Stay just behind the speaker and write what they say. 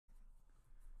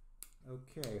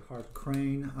Okay, Hart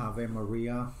Crane, Ave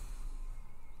Maria.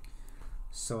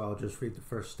 So I'll just read the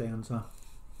first stanza.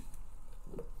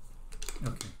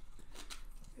 Okay.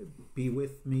 Be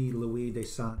with me, Louis de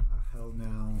Saint Angel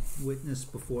now. Witness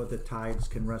before the tides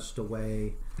can rest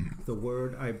away. The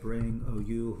word I bring, O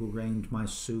you who reigned my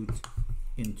suit,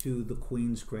 into the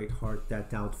Queen's great heart that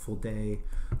doubtful day.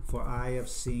 For I have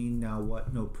seen now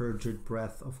what no perjured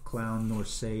breath of clown nor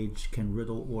sage can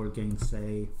riddle or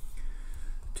gainsay.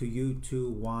 To you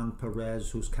too, Juan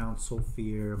Perez, whose counsel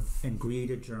fear and greed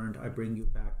adjourned, I bring you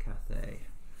back, Cathay.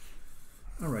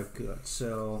 All right, good.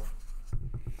 So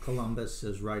Columbus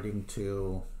is writing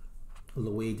to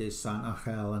Louis de Saint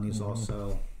Angel, and he's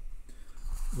also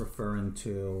referring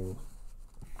to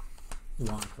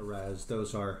Juan Perez.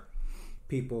 Those are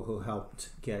people who helped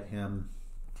get him.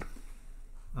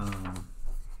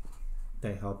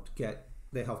 They helped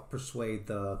persuade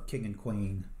the king and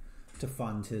queen to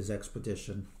fund his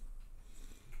expedition.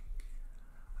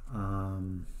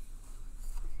 And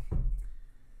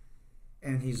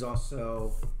he's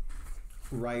also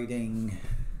writing,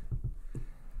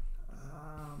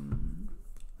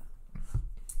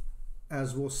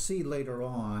 as we'll see later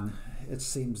on, it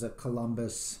seems that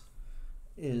Columbus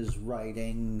is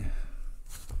writing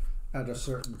at a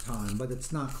certain time, but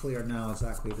it's not clear now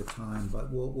exactly the time,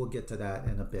 but we'll get to that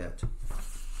in a bit.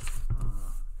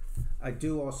 I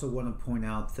do also want to point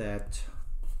out that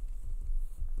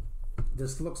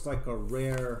this looks like a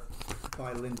rare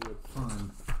bilingual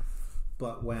pun,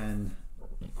 but when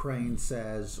Crane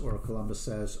says, or Columbus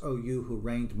says, "Oh, you who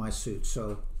reigned my suit,"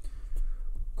 so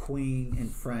Queen in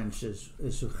French is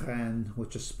reine,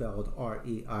 which is spelled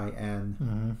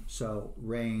R-E-I-N. So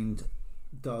reigned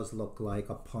does look like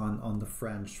a pun on the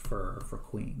French for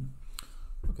queen.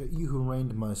 Okay, you who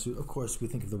reigned my suit. Of course, we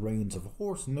think of the reins of a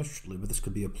horse initially, but this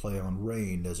could be a play on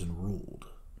reigned as in ruled.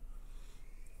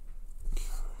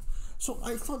 So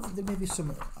I thought that there may be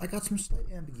I got some slight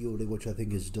ambiguity, which I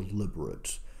think is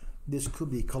deliberate. This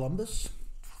could be Columbus,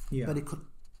 but it could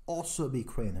also be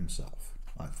Crane himself,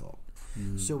 I thought.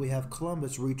 So we have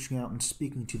Columbus reaching out and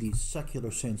speaking to these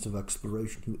secular saints of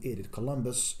exploration who aided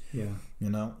Columbus.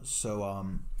 So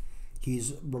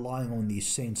he's relying on these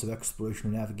saints of exploration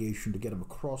and navigation to get him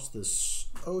across this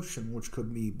ocean, which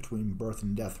could be between birth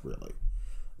and death, really.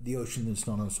 The ocean is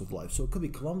synonymous with life. So it could be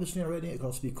Columbus narrating, it could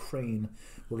also be Crane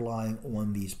relying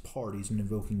on these parties and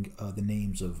invoking the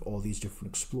names of all these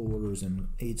different explorers and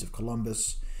aides of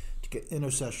Columbus to get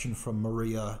intercession from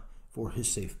Maria for his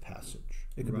safe passage.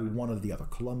 It could be one or the other,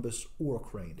 Columbus or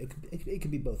Crane. It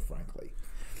could be both, frankly.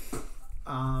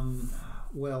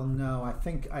 Well, no, I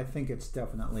think it's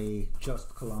definitely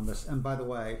just Columbus. And by the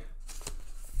way,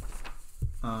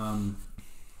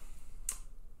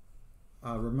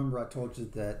 remember I told you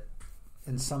that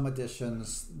in some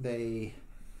editions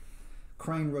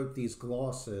Crane wrote these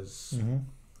glosses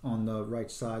on the right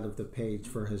side of the page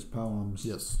for his poems.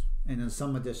 Yes. And in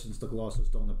some editions the glosses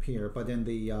don't appear, but in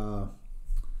the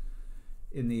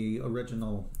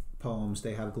original poems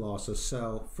they have glosses.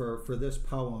 So for this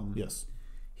poem,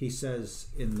 he says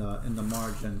in the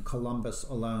margin, Columbus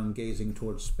alone gazing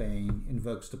towards Spain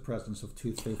invokes the presence of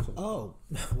two faithful. Oh,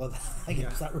 well, I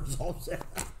guess that resolves it.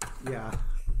 Yeah.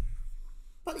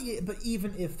 But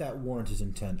even if that weren't his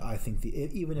intent, I think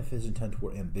even if his intent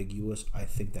were ambiguous, I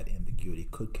think that ambiguity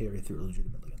could carry through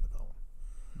legitimately in the poem.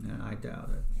 No, I doubt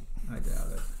it.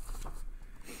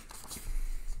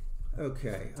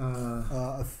 Okay.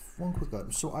 One quick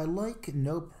item. So I like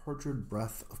no perjured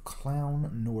breath of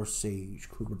clown nor sage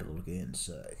could again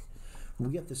say. We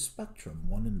get the spectrum,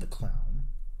 one in the clown,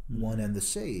 one in the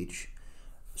sage.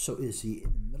 So is he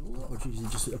in the middle, or is he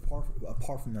just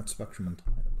apart from that spectrum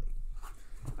entirely?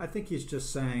 I think he's just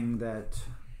saying that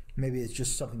maybe it's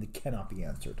just something that cannot be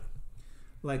answered.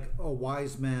 Like a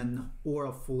wise man or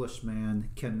a foolish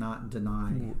man cannot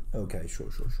deny. Okay,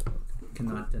 sure.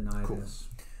 Cannot deny this.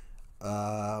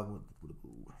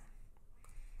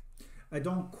 I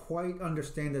don't quite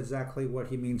understand exactly what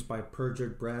he means by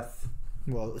perjured breath.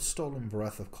 Well, stolen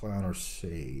breath of clown or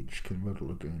sage can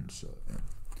riddle again. So,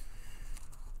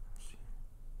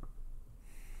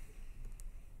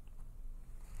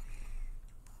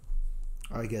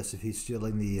 I guess if he's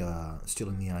stealing the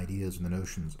ideas and the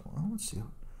notions. Well, let's see.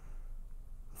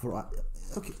 For I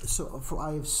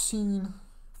have seen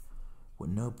what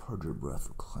no perjured breath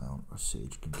of clown or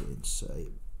sage can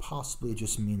gainsay. Possibly it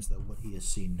just means that what he has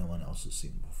seen, no one else has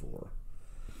seen before.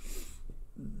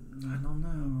 I don't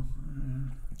know.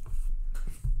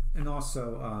 And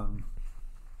also,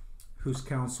 whose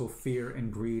counsel fear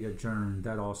and greed adjourned.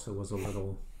 That also was a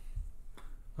little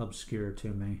obscure to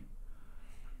me.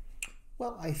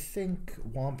 Well, I think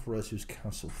Juan Perez's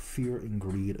counsel, fear and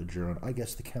greed, adjourn. I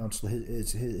guess the counsel,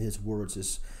 his words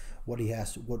is what he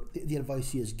has. What the advice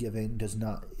he is giving does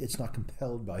not. It's not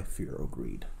compelled by fear or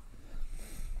greed.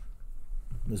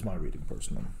 Is my reading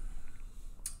personally.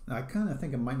 I kind of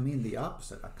think it might mean the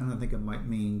opposite. I kind of think it might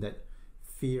mean that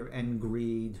fear and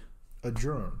greed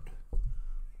adjourned.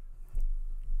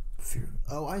 Fear.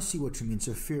 Oh, I see what you mean.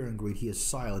 So fear and greed, he is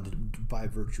silent by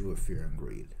virtue of fear and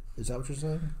greed. Is that what you're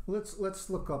saying? Let's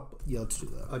look up. Yeah, let's do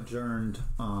that. Adjourned.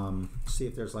 See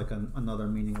if there's like another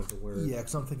meaning of the word. Yeah,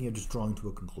 because I'm thinking of just drawing to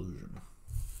a conclusion.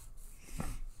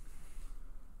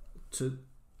 To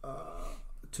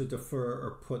defer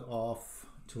or put off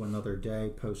to another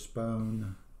day,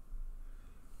 postpone.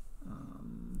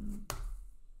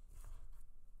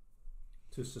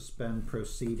 To suspend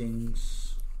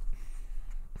proceedings.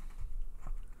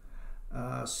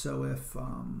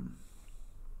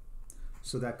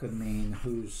 So that could mean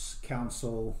whose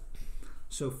counsel.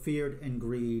 So feared and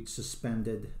greed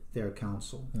suspended their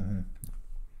counsel. Mm-hmm.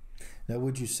 Now,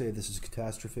 would you say this is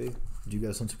catastrophe? Do you get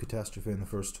a sense of catastrophe in the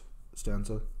first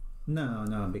stanza?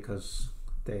 No, because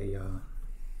they.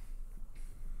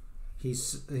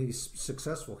 He's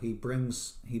successful. He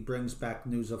brings back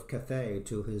news of Cathay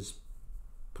to his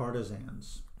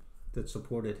partisans that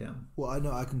supported him. Well, I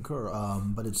know, I concur.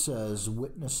 But it says,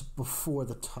 "Witness before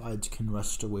the tides can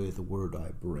wrest away the word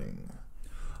I bring."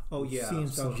 Oh yeah,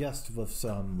 seems suggestive of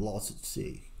some loss at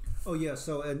sea. Oh yeah,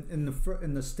 so in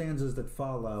the stanzas that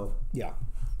follow, yeah,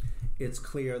 it's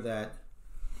clear that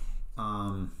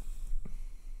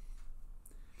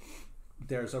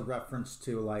there's a reference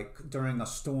to, like, during a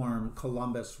storm,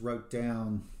 Columbus wrote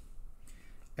down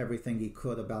everything he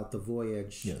could about the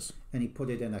voyage. Yes. And he put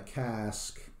it in a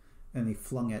cask and he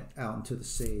flung it out into the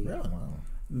sea. Really? Wow.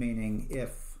 Meaning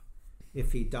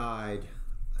if he died,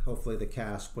 hopefully the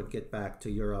cask would get back to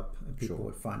Europe and people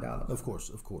would find out about it. Of course.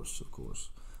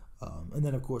 And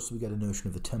then, of course, we get a notion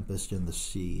of the tempest in the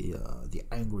sea, the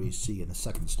angry sea in the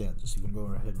second stanza. So you can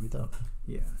go ahead and read that?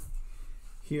 Yeah.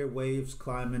 Here waves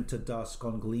climb into dusk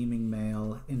on gleaming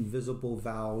mail, invisible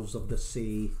valves of the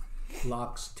sea,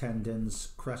 locks,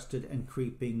 tendons, crested and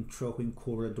creeping, troching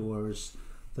corridors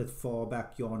that fall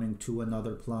back yawning to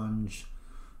another plunge.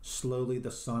 Slowly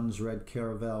the sun's red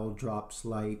caravel drops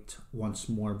light once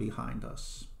more behind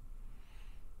us.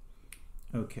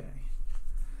 Okay.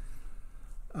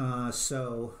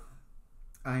 So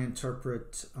I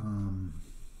interpret...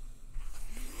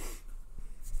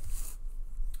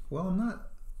 well, I'm not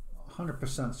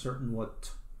 100% certain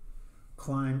what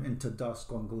climb into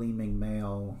dusk on gleaming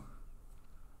mail.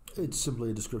 It's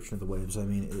simply a description of the waves. I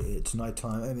mean, it's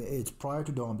nighttime. I mean, it's prior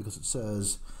to dawn because it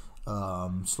says,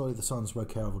 slowly the sun's red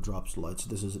caravel drops light. So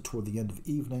this is toward the end of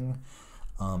evening.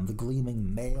 The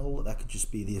gleaming mail, that could just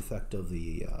be the effect of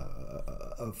the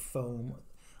of foam.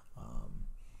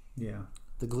 Yeah.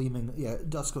 The gleaming,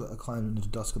 dusk, climbing into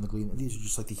dusk and the gleaming. These are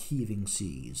just like the heaving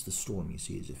seas, the stormy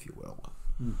seas, if you will.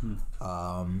 Mm-hmm.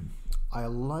 I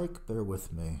like, bear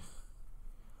with me.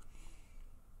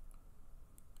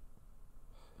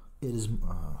 It is,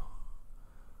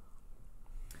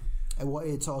 well,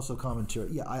 it's also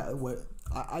commentary. Yeah,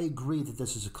 I agree that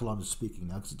this is a Columbus speaking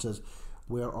now, because it says,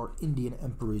 "Where our Indian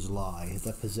emperies lie."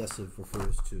 That possessive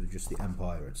refers to just the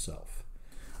empire itself.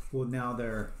 Well, now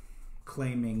they're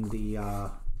claiming they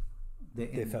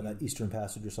found that Eastern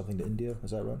Passage or something to India.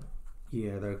 Is that right?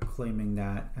 Yeah, they're claiming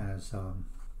that as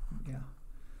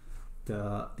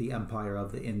the empire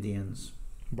of the Indians.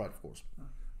 Right, of course.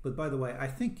 But by the way, I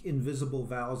think invisible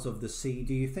valves of the sea.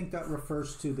 Do you think that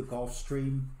refers to the Gulf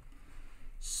Stream?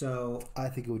 So I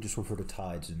think it would just refer to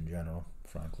tides in general,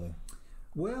 frankly.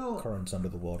 Well, currents under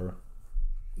the water.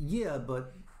 Yeah,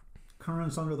 but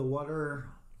currents under the water.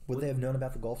 Would they have known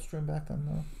about the Gulf Stream back then,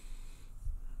 though?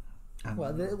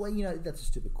 Well, you know, that's a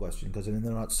stupid question, because I mean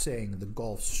they're not saying the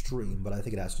Gulf Stream, but I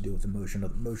think it has to do with the motion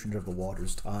of the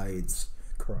waters, tides,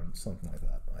 currents, something like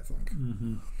that. I think.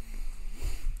 Mm-hmm.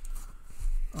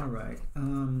 All right.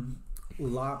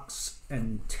 Locks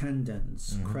and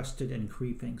tendons, crested and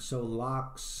creeping. So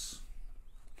locks.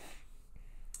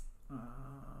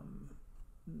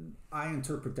 I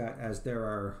interpret that as there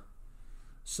are.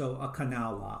 So a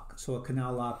canal lock. So a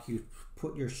canal lock, you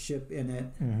put your ship in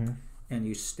it. Mm-hmm. And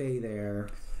you stay there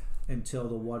until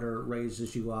the water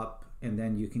raises you up, and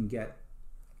then you can get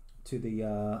to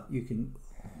the you can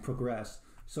progress.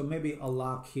 So maybe a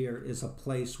lock here is a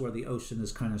place where the ocean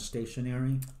is kind of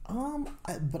stationary.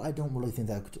 But I don't really think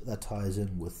that ties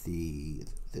in with the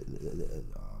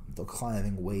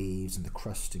climbing waves and the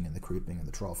cresting and the creeping and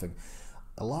the troughing.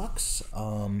 Locks,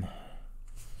 I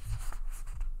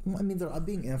mean, they're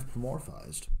being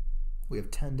anthropomorphized. We have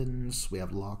tendons. We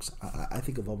have locks. I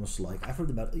think of almost like I've heard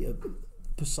about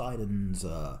Poseidon's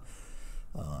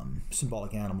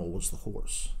symbolic animal was the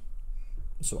horse.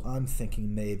 So I'm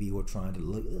thinking maybe we're trying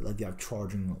to have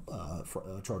charging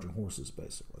horses,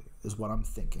 basically, is what I'm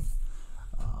thinking.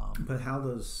 But how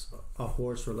does a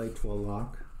horse relate to a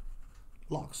lock?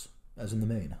 Locks, as in the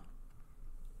mane.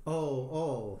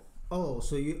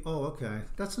 Okay,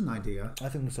 that's an idea. I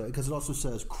think so, because it also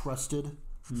says crested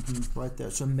right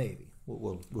there. So maybe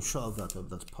we'll shove that.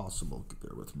 That's possible.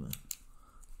 Bear with me.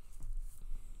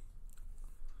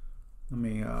 Let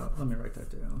me write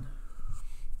that down.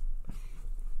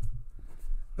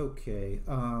 Okay,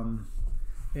 and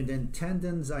then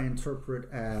tendons I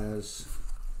interpret as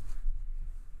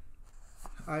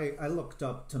I looked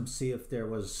up to see if there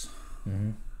was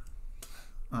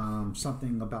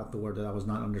something about the word that I was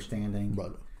not understanding.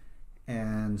 Right.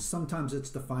 And sometimes it's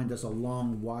defined as a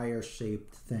long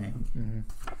wire-shaped thing.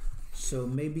 So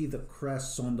maybe the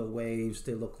crests on the waves,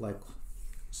 they look like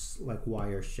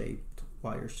wire-shaped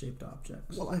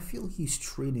objects. Well, I feel he's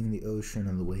treating the ocean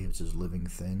and the waves as living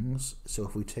things. So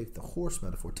if we take the horse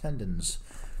metaphor, tendons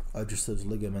are just those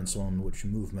ligaments on which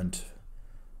movement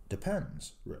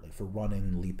depends, really, for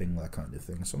running, leaping, that kind of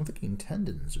thing. So I'm thinking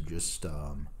tendons are just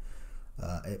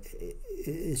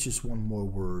it's just one more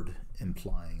word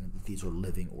implying that these are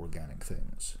living organic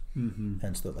things.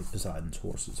 Hence like Poseidon's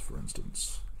horses, for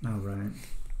instance. Oh, right.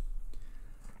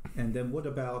 And then what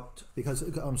about... Because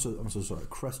I'm so sorry.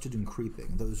 Crested and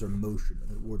creeping, those are motion,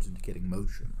 words indicating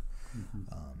motion.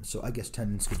 So I guess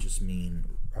tendons could just mean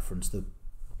reference the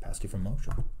capacity for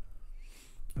motion.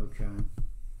 Okay.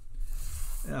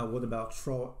 What about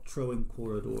troughing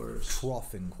corridors?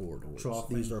 Troughing corridors.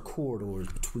 These are corridors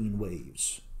between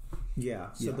waves.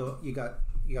 Yeah. So you got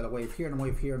a wave here and a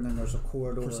wave here, and then there's a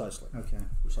corridor. Precisely. Okay.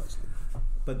 Precisely.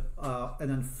 But and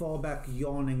then fall back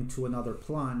yawning to another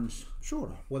plunge.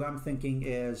 Sure. What I'm thinking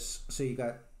is, so you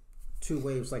got two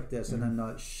waves like this, and then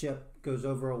the ship goes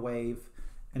over a wave,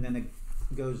 and then it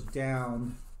goes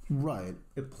down. Right.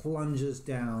 It plunges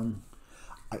down.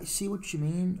 I see what you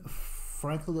mean.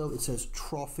 Frankly, though, it says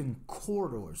troughing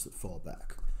corridors that fall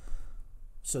back.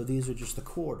 So these are just the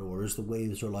corridors. The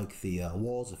waves are like the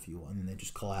walls, if you will, and they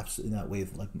just collapse in that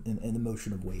wave, like in the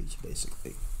motion of waves,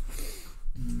 basically.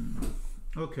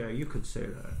 Okay, you could say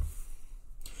that.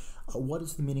 What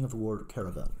is the meaning of the word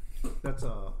caravel?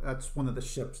 That's one of the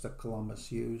ships that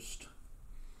Columbus used.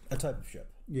 A type of ship.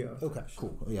 Yeah. Okay.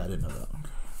 Cool. Yeah, I didn't know that.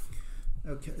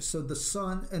 Okay, so the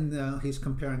sun, and he's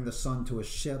comparing the sun to a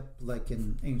ship, like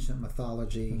in ancient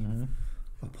mythology.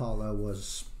 Apollo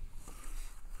was,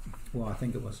 well, I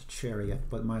think it was a chariot,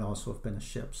 but it might also have been a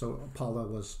ship. So Apollo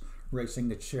was racing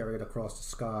the chariot across the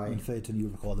sky. In Phaeton, you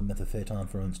recall the myth of Phaeton,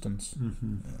 for instance.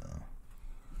 Yeah.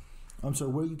 I'm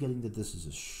sorry, where are you getting that this is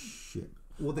a ship?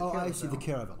 Well, I see the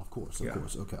caravel, of course,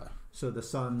 okay. So the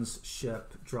sun's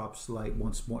ship drops light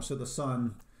once more. So the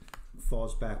sun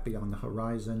falls back beyond the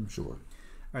horizon. Sure.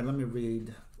 All right, let me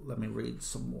read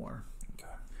some more.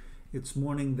 Okay. It's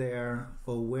morning there,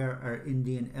 oh, where our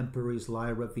Indian emperies lie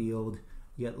revealed,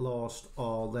 yet lost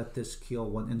all, let this keel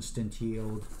one instant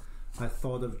yield. I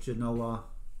thought of Genoa,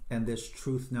 and this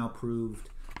truth now proved,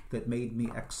 that made me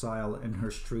exile, and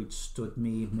her streets stood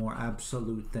me more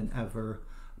absolute than ever,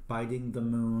 biding the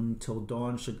moon till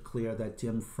dawn should clear that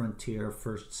dim frontier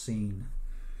first seen.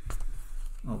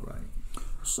 All right.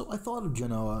 So I thought of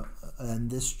Genoa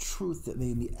and this truth that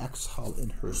made me exile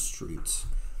in her streets.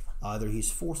 Either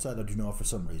he's forced out of Genoa for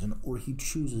some reason, or he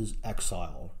chooses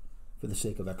exile for the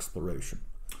sake of exploration.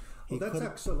 Well, that's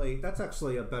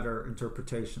actually a better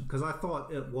interpretation, because I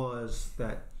thought it was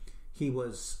that he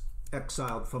was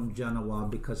exiled from Genoa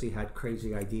because he had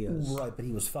crazy ideas. Right, but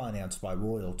he was financed by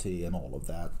royalty and all of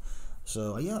that.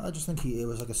 So yeah, I just think it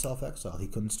was like a self-exile. He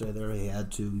couldn't stay there. He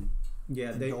had to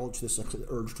indulge this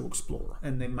urge to explore.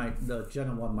 And the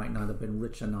Genoa might not have been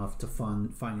rich enough to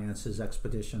finance his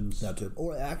expeditions.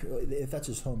 Or actually, if that's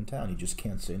his hometown, he just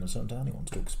can't stay in his hometown. He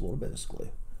wants to explore,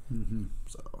 basically.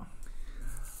 So,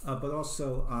 but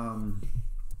also,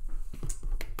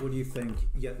 what do you think?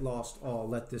 Yet lost all,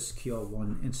 let this keel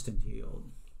one instant yield.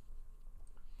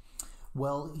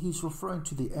 Well, he's referring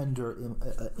to the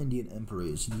Indian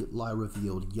emperors, lie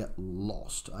revealed, yet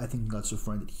lost. I think that's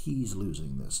referring that he's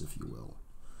losing this, if you will.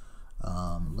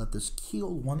 Let this keel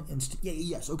one instant...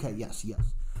 yes.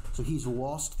 So he's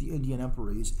lost the Indian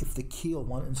emperors if the keel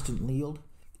one instant yield,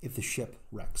 if the ship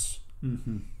wrecks.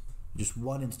 Just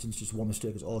one instance, just one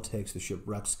mistake is all it takes. The ship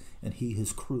wrecks, and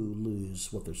his crew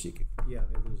lose what they're seeking. Yeah,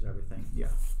 they lose everything. Yeah.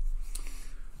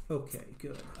 Okay,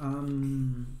 good.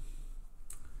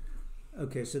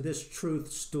 Okay, so this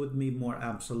truth stood me more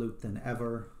absolute than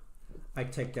ever. I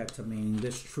take that to mean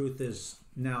this truth is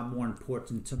now more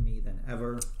important to me than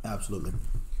ever. Absolutely.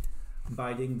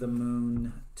 Biding the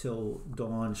moon till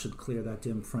dawn should clear that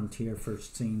dim frontier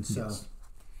first seen. So yes.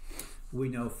 We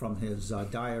know from his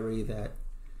diary that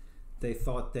they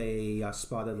thought they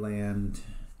spotted land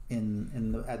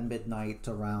at midnight,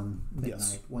 around midnight,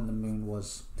 yes. When the moon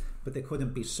was, but they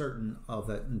couldn't be certain of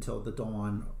it until the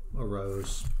dawn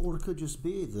arose. Or it could just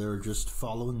be they're just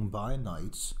following by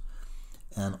nights,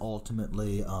 and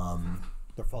ultimately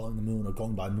they're following the moon or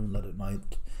going by moonlit at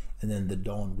night, and then the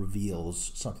dawn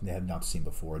reveals something they have not seen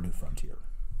before, a new frontier.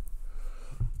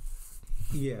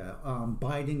 Yeah,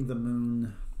 biding the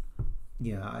moon.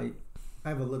 Yeah, I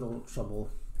have a little trouble.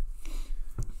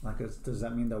 Like, does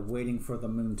that mean they're waiting for the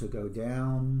moon to go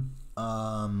down?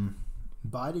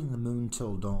 Biding the moon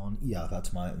till dawn. Yeah,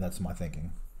 that's my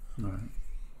thinking. All right.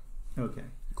 Okay.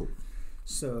 Cool.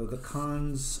 So the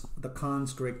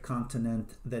Khan's great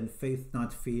continent, then faith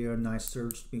not fear, nigh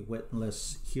surged me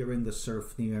witless, hearing the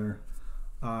surf near.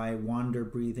 I, wander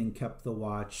breathing, kept the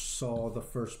watch, saw the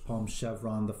first palm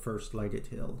chevron, the first lighted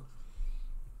hill.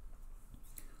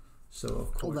 So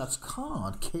of course. Oh, that's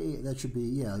Khan. That should be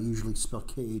usually spelled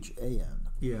Khan.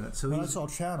 Yeah. So when I saw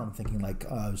Chan, I was thinking like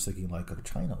a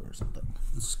China or something.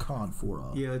 This is Khan for.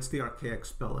 Yeah, it's the archaic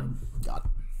spelling. Got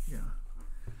it. Yeah.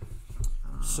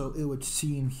 So it would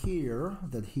seem here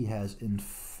that he has in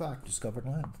fact discovered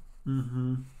land.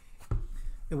 Mm-hmm.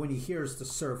 And when he hears the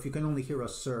surf, you can only hear a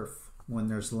surf when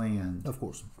there's land. Of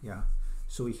course. Yeah.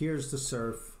 So he hears the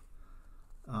surf,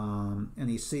 and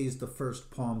he sees the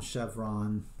first palm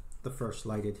chevron, the first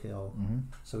lighted hill. Mm-hmm.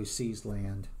 So he sees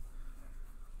land.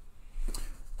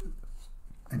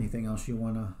 Anything else you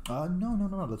want to...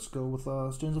 No. Let's go with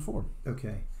stanza 4.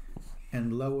 Okay.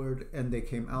 And lowered, and they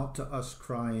came out to us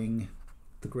crying,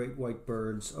 the great white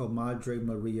birds, O Madre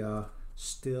Maria,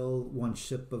 still one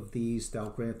ship of these thou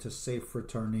grant us safe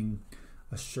returning,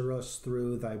 assure us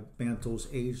through thy mantle's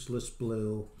ageless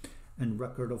blue, and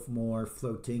record of more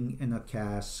floating in a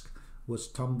cask, was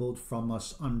tumbled from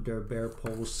us under bare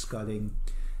poles scudding,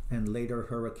 and later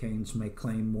hurricanes may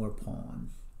claim more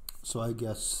pawn. So I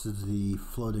guess the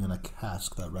floating in a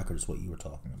cask, that record is what you were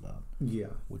talking about. Yeah.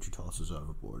 Which he tosses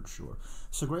overboard, sure.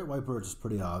 So Great White Birds is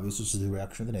pretty obvious. This is the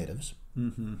reaction of the natives.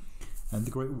 Mm-hmm. And the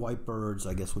Great White Birds,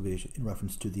 I guess, would be in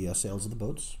reference to the sails of the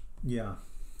boats. Yeah.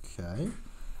 Okay.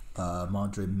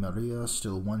 Madre Maria,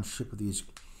 still one ship of these...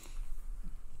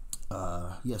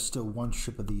 still one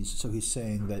ship of these. So he's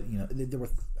saying that, there were...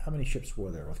 How many ships were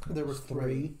there? There were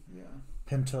 3. Yeah.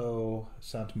 Pinto,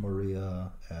 Santa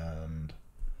Maria, and...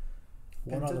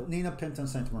 Nina, Pinto, and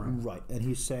Santa Maria. Right. And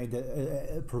he's saying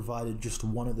that provided just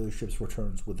one of those ships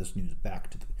returns with this news back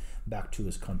to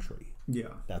his country. Yeah.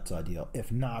 That's ideal.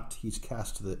 If not, he's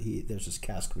cast there's this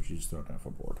cask which he's thrown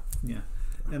overboard. Yeah.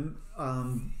 And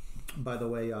by the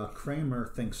way, Kramer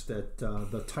thinks that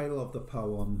the title of the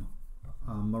poem,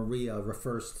 Maria,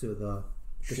 refers to the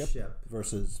ship.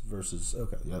 versus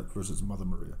Mother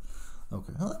Maria.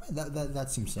 Okay. Well, that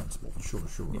seems sensible. Sure.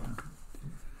 Yeah.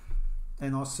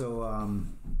 And also,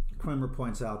 Kramer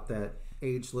points out that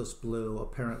ageless blue,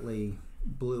 apparently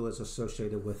blue is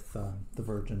associated with the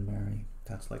Virgin Mary.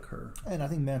 That's like her. And I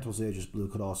think Mantle's ageless blue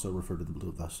could also refer to the blue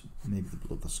of maybe the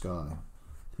blue of the sky.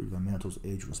 Mantle's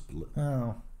ageless blue.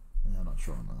 Oh, yeah, I'm not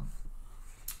sure on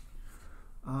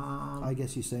that. I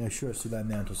guess he's saying, assure us to that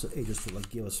Mantle's ageless blue,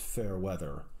 like give us fair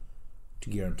weather to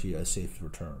guarantee a safe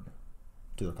return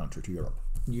to the country, to Europe.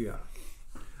 Yeah.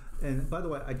 And by the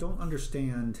way, I don't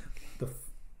understand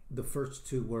the first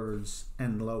 2 words,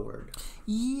 and lowered.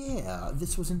 Yeah,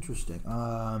 this was interesting.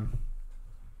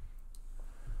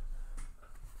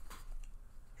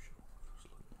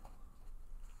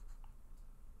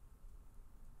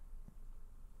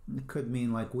 It could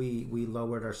mean like we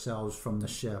lowered ourselves from the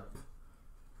ship,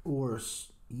 or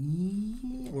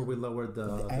we lowered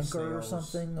the anchor or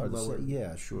sails, something. Or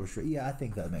sure. Yeah, I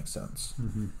think that makes sense.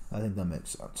 Mm-hmm. I think that makes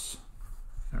sense.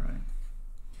 All right.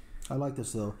 I like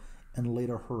this though. And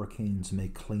later hurricanes may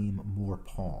claim more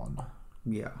pawn.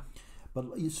 Yeah.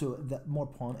 But so that more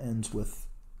pawn ends with,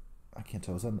 I can't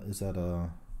tell. Is that a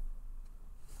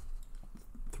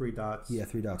 3 dots? Yeah,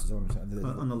 3 dots. Is that what I'm saying?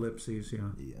 On ellipses,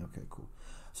 yeah. Yeah. Okay. Cool.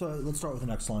 So let's start with the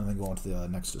next line and then go on to the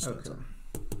next stanza.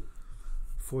 Okay.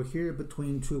 For here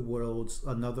between 2 worlds,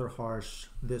 another harsh,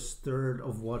 this third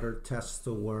of water tests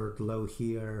the word, lo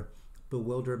here,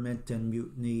 bewilderment and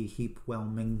mutiny heap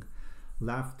whelming,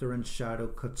 laughter and shadow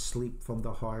cut sleep from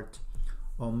the heart,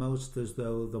 almost as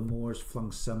though the Moor's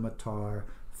flung scimitar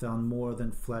found more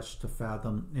than flesh to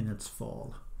fathom in its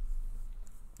fall.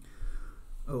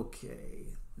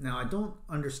 Okay, Now, I don't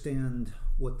understand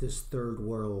what this third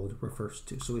world refers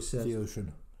to. So he says the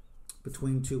ocean.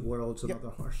 Between two worlds,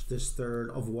 another harsh. This third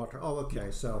of water. Oh,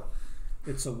 okay. So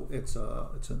it's a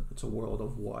world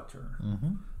of water.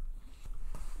 Mm-hmm.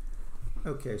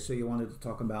 Okay, so you wanted to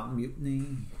talk about mutiny.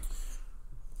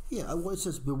 Yeah, well, it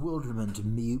says bewilderment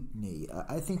and mutiny.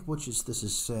 I think what this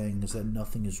is saying is that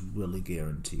nothing is really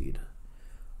guaranteed.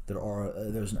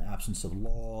 There's an absence of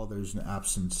law. There's an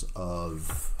absence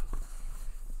of.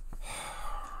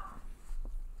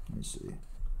 Let me see.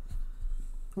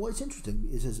 Well, it's interesting.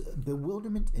 It says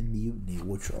bewilderment and mutiny,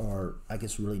 which are, I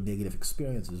guess, really negative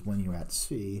experiences when you're at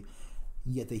sea,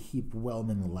 yet they heap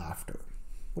whelming laughter.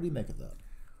 What do you make of that?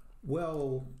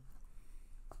 Well,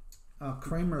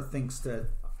 Kramer thinks that,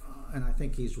 and I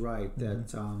think he's right,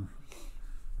 that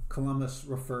Columbus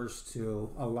refers to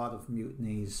a lot of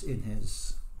mutinies in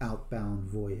his outbound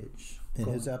voyage.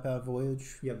 His outbound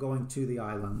voyage? Yeah, going to the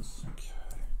islands. Okay.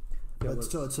 But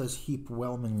still, it says heap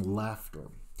whelming laughter.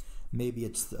 Maybe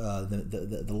it's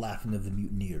the laughing of the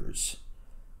mutineers.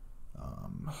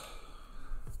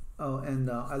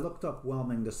 I looked up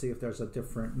whelming to see if there's a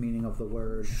different meaning of the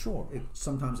word. Sure.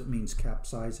 Sometimes it means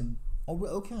capsizing. Oh,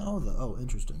 okay.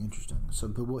 Interesting. So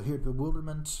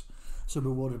bewilderment. So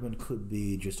bewilderment could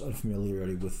be just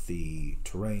unfamiliarity with the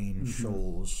terrain,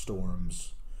 shoals,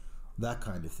 storms, that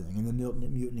kind of thing, and the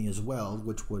mutiny as well,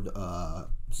 which would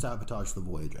sabotage the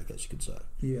voyage, I guess you could say.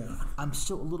 Yeah. I'm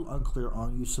still a little unclear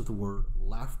on use of the word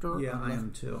laughter. Yeah, I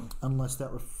am too. Unless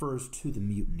that refers to the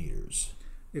mutineers.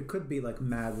 It could be like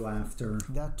mad laughter.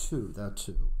 That too.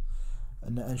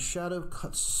 And shadow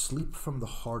cuts sleep from the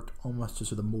heart almost as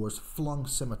the Moor's flung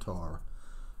scimitar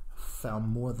found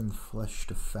more than flesh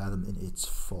to fathom in its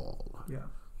fall. Yeah.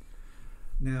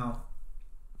 Now,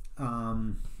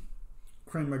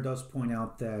 Kramer does point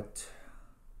out that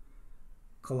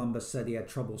Columbus said he had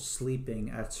trouble sleeping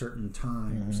at certain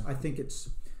times. I think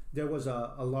there was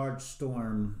a large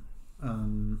storm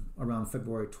around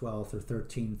February 12th or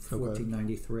 13th,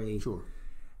 1493. Sure.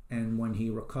 And when he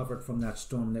recovered from that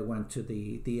storm, they went to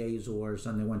the Azores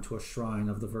and they went to a shrine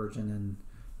of the Virgin and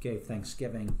gave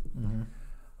thanksgiving.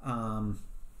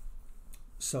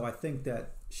 So I think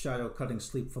that shadow cutting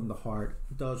sleep from the heart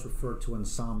does refer to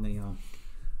insomnia,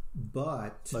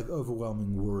 but like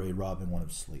overwhelming worry robbing one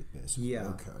of sleep, basically. Yeah.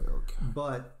 Okay.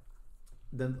 But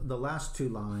the last two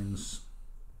lines,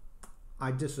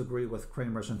 I disagree with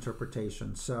Kramer's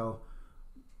interpretation. So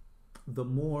the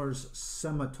Moor's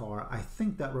scimitar, I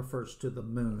think that refers to the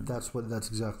moon. That's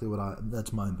exactly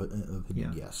that's my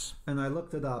opinion. Yeah. Yes. And I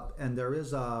looked it up, and there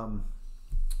is a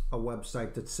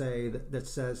website that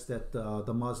says that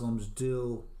the Muslims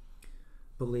do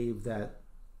believe that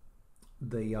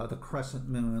the crescent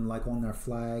moon, like on their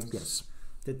flags, yes,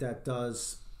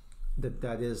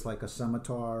 that is like a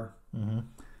scimitar.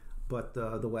 But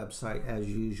the website, as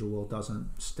usual,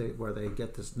 doesn't state where they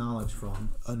get this knowledge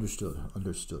from. Understood.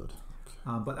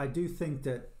 But I do think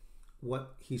that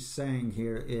what he's saying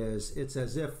here is it's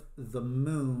as if the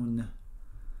moon,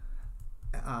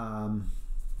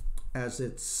 as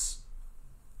it's...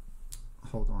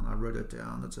 Hold on, I wrote it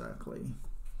down exactly.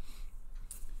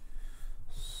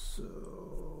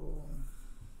 So...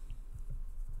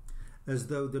 As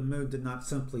though the moon did not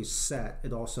simply set,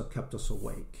 it also kept us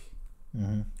awake.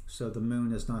 So the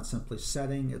moon is not simply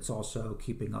setting, it's also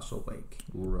keeping us awake.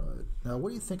 Right. Now, what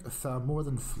do you think of found more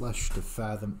than flesh to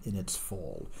fathom in its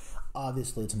fall?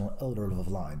 Obviously, it's an alliterative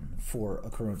line for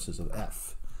occurrences of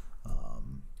F.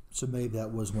 So maybe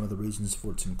that was one of the reasons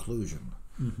for its inclusion.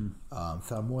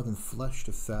 Found more than flesh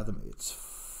to fathom its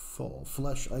fall.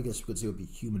 Flesh, I guess you could say, would be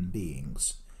human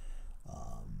beings.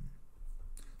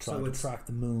 Trying to track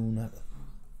the moon.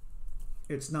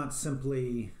 It's not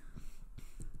simply...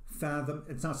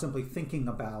 It's not simply thinking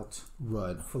about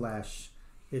flesh,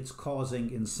 it's causing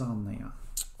insomnia.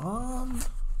 I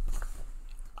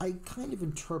kind of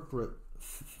interpret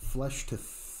flesh to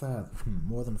fathom,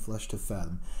 more than flesh to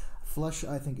fathom. Flesh,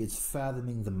 I think, is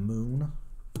fathoming the moon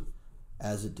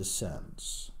as it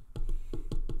descends.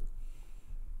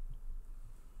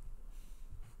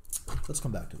 Let's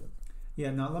come back to it.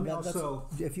 Yeah, now let me also...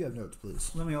 If you have notes,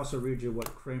 please. Let me also read you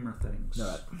what Kramer thinks. All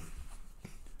right.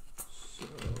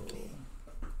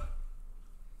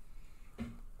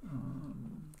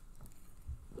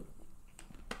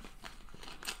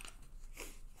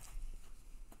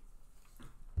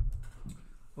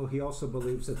 He also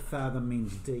believes that fathom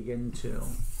means dig into.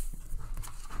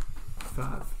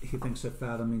 He thinks that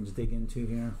fathom means dig into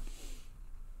here.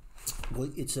 Well,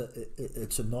 it's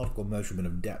a nautical measurement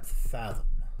of depth.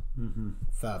 Fathom.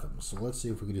 Fathom. So let's see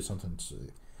if we can do something to see.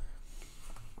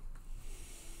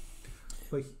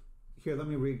 But here, let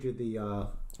me read you the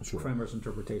Kramer's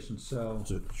interpretation. So,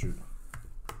 shoot.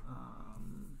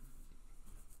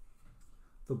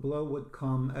 The blow would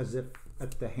come as if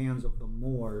at the hands of the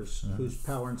Moors, whose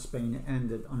power in Spain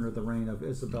ended under the reign of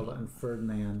Isabella and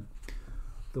Ferdinand.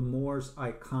 The Moors'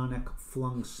 iconic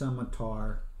flung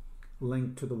scimitar,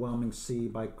 linked to the whelming sea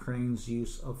by Crane's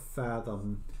use of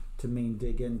fathom to mean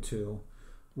dig into,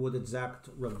 would exact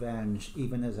revenge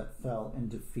even as it fell in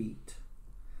defeat.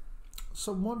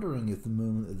 So I'm wondering if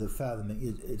the fathoming,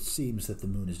 it seems that the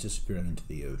moon is disappearing into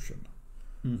the ocean.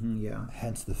 Yeah.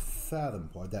 Hence the fathom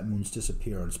part, that moon's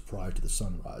disappearance prior to the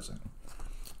sun rising.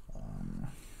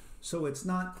 So it's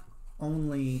not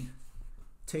only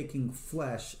taking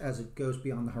flesh as it goes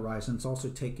beyond the horizon, it's also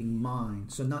taking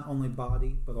mind. So not only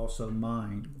body, but also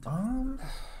mind.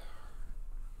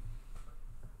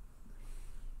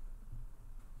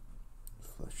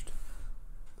 Fleshed.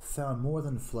 Found more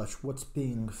than flesh. What's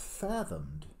being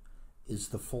fathomed is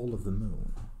the fall of the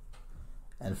moon.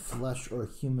 And flesh or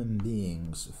human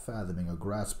beings fathoming or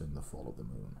grasping the fall of the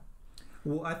moon.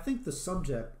 Well, I think the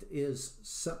subject is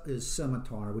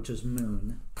scimitar, which is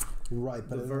moon. Right,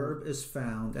 but the verb is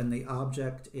found, and the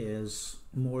object is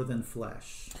more than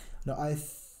flesh. No, I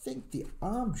think the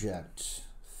object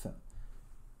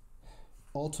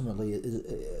ultimately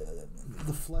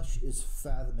the flesh is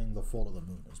fathoming the fall of the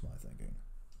moon. Is my thinking.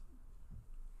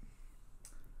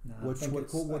 No,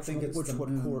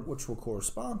 which will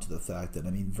correspond to the fact that, I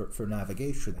mean, for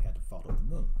navigation they had to follow the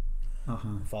moon,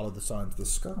 follow the signs of the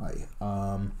sky.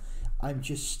 I'm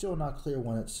just still not clear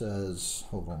when it says,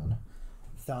 hold on,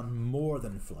 found more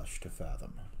than flesh to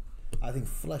fathom. I think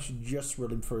flesh just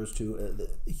really refers to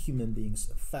human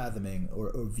beings fathoming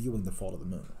or viewing the fall of the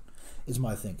moon, is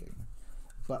my thinking.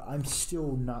 But I'm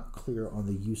still not clear on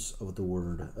the use of the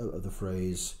word, of the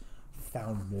phrase,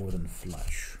 found more than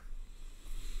flesh.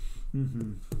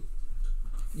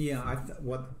 Yeah,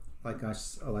 like I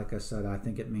said, I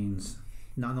think it means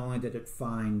not only did it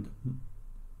find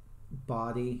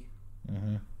body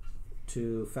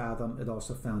to fathom, it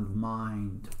also found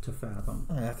mind to fathom.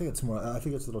 I think it's a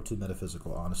little too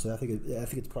metaphysical, honestly. I think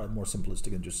it's probably more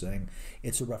simplistic than just saying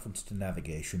it's a reference to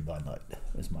navigation by night,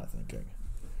 is my thinking.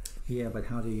 Yeah, but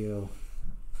how do you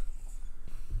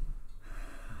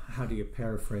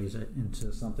paraphrase it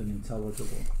into something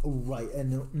intelligible? Right,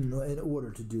 and in order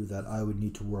to do that, I would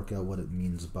need to work out what it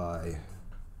means by.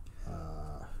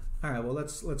 All right. Well,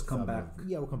 let's come back.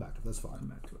 Yeah, we'll come back to it. That's fine. Come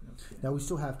back to it. Now we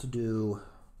still have to do.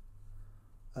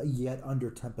 Yet under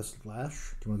tempest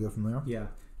lash. Do you want to go from there? Yeah.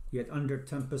 Yet under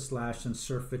tempest lash and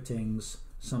surfeitings,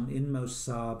 some inmost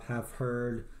sob have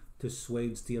heard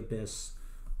dissuades the abyss,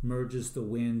 merges the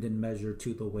wind in measure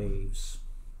to the waves.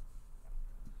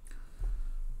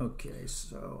 Okay,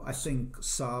 so I think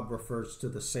sob refers to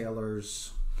the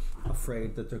sailors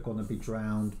afraid that they're going to be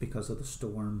drowned because of the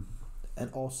storm. And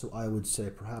also, I would say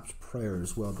perhaps prayer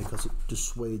as well, because it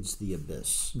dissuades the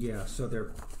abyss. Yeah, so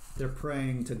they're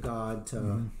praying to God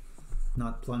to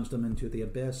not plunge them into the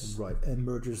abyss. Right, and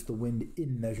merges the wind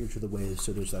in measure to the waves,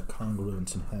 so there's that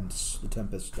congruence, and hence the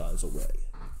tempest dies away.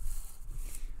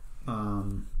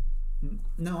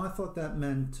 No, I thought that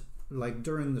meant, like,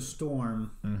 during the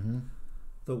storm,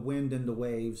 the wind and the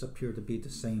waves appear to be the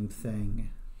same thing.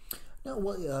 No,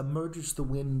 merges the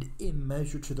wind in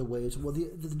measure to the waves. Well,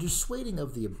 the dissuading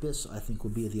of the abyss, I think,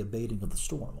 would be the abating of the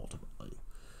storm, ultimately.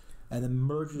 And then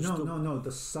merges... No,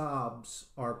 the sobs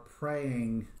are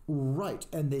praying... Right,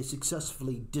 and they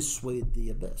successfully dissuade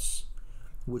the abyss,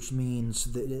 which means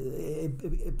that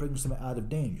it brings them out of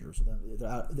danger. So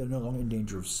they're no longer in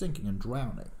danger of sinking and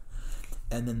drowning.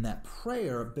 And then that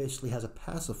prayer basically has a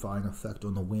pacifying effect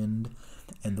on the wind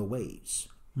and the waves,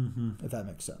 if that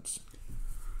makes sense.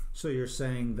 So you're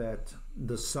saying that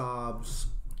the sobs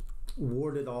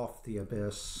warded off the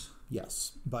abyss.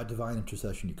 Yes, by divine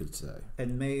intercession, you could say.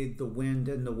 And made the wind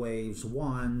and the waves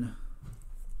one.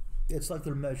 It's like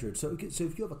they're measured. So if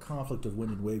you have a conflict of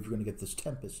wind and wave, you're going to get this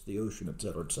tempest, the ocean,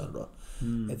 etc., etc.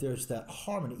 If there's that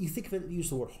harmony, you think of it, use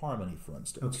the word harmony, for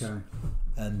instance. Okay.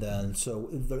 And then, so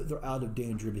they're out of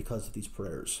danger because of these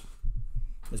prayers,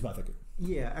 is my thinking.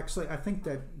 Yeah, actually, I think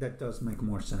that does make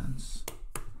more sense.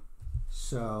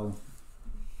 So,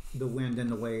 the wind and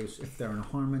the waves, if they're in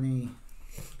harmony,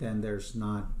 then there's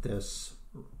not this...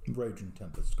 raging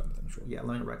tempest kind of thing, sure. Yeah,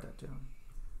 let me write that down.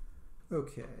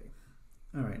 Okay.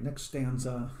 All right, next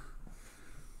stanza.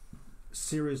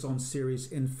 Series on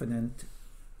series infinite,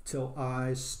 till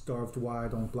eyes starved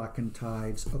wide on blackened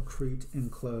tides, accrete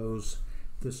enclose,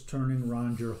 this turning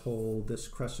ronger hole, this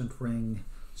crescent ring,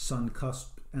 sun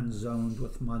cusped and zoned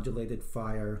with modulated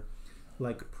fire,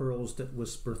 like pearls that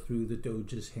whisper through the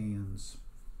doge's hands.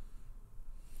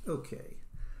 Okay.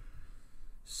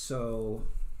 So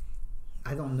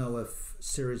I don't know if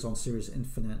series on series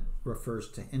infinite refers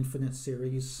to infinite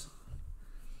series,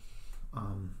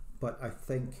 but I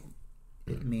think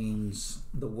it means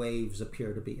the waves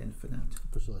appear to be infinite.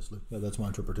 Precisely. Yeah, that's my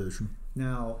interpretation.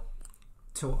 Now,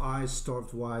 till eyes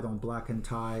starved wide on blackened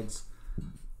tides,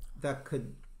 that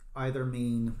could either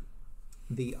mean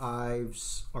the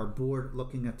eyes are bored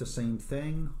looking at the same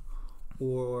thing,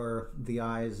 or the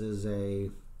eyes is a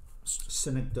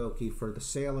synecdoche for the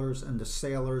sailors, and the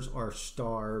sailors are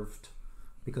starved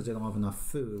because they don't have enough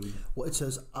food. Well, it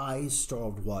says eyes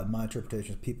starved wide. My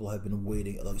interpretation is people have been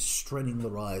waiting, like straining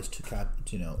their eyes to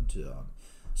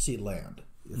see land,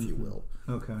 if you will.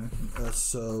 Okay.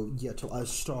 So yeah, till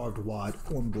eyes starved wide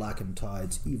on blackened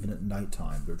tides, even at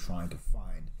nighttime, they're trying to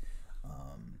find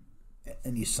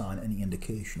any sign, any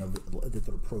indication of that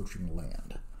they're approaching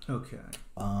land. Okay.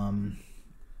 And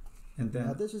then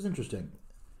now this is interesting.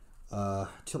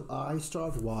 Till eyes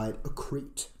starved wide,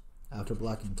 accrete after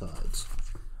blackened tides.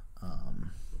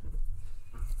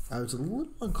 I was a little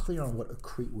unclear on what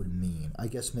accrete would mean. I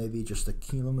guess maybe just the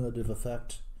cumulative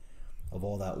effect of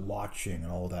all that watching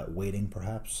and all that waiting,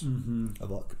 perhaps,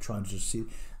 of trying to just see.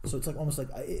 So it's like almost like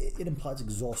it implies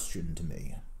exhaustion to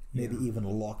me. Maybe even a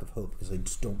lack of hope because they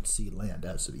just don't see land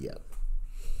as of yet.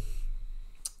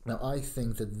 Now I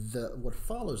think that what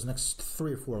follows, the next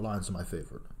 3 or 4 lines, are my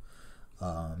favorite. Do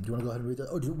you want to go ahead and read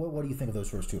that? What do you think of those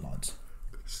first 2 lines?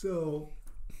 So,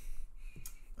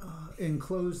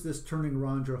 enclose this turning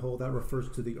Ranger hole that refers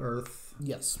to the earth.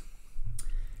 Yes.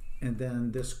 And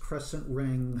then this crescent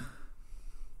ring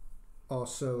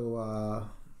also,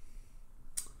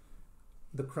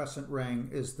 the crescent ring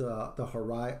is the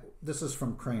horizon. This is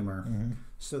from Kramer. Mm-hmm.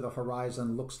 So the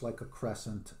horizon looks like a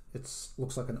crescent. It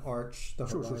looks like an arch, the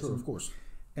horizon. Sure, of course.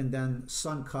 And then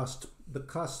sun cusp, the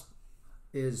cusp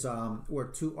is where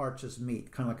 2 arches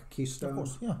meet, kind of like a keystone. Of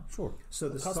course, yeah, sure. So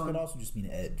the cusp sun could also just mean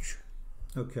edge.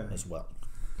 Okay. As well.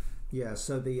 Yeah.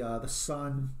 So the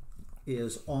sun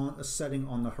is setting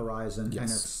on the horizon, yes.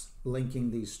 and it's linking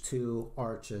these 2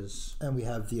 arches. And we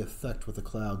have the effect with the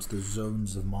clouds, the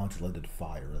zones of modulated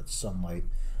fire. That's sunlight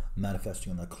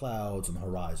manifesting on the clouds and the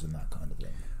horizon, that kind of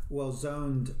thing. Well,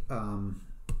 zoned.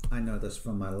 I know this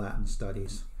from my Latin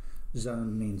studies.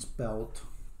 Zoned means belt.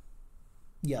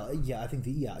 Yeah. I think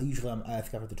usually I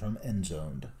think I've heard the term end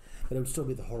zoned, but it would still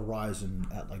be the horizon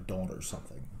at like dawn or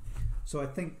something. So I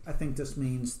think this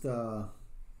means the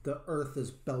earth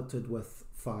is belted with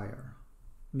fire,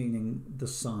 meaning the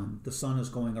sun. The sun is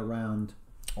going around.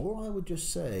 Or I would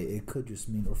just say it could just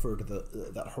refer to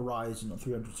that horizon of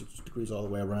 360 degrees all the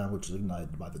way around, which is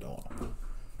ignited by the dawn.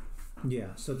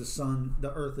 Yeah. So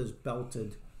the earth is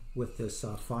belted with this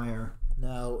fire.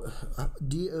 Now,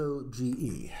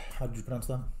 Doge. How did you pronounce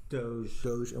that?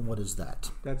 Doge. And what is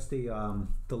that? That's the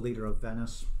leader of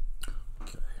Venice.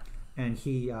 Okay. And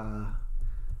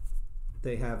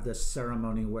they have this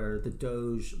ceremony where the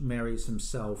Doge marries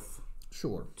himself.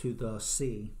 Sure. To the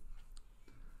sea.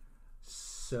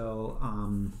 So,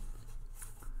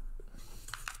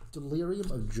 delirium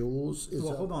of jewels is.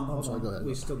 Well, hold on. Go ahead.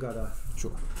 We still gotta.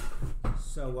 Sure.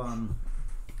 So,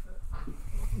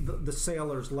 the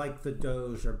sailors, like the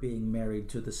Doge, are being married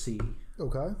to the sea.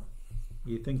 Okay.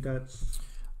 You think that's?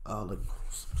 Let me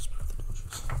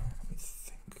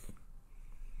think.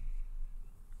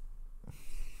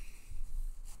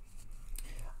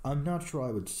 I'm not sure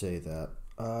I would say that.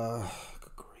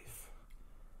 Good grief.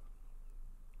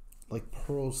 Like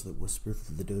pearls that whisper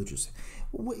through the Doges.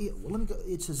 Wait, let me go.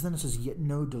 It says, yet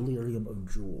no delirium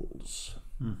of jewels.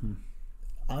 Mm-hmm.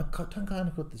 I kind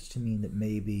of put this to mean that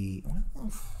maybe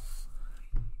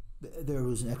there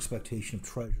was an expectation of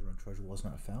treasure and treasure was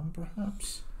not found,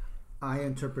 perhaps? I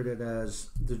interpret it as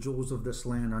the jewels of this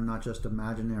land are not just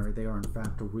imaginary, they are in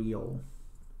fact real.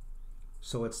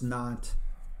 So it's not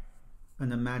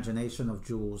an imagination of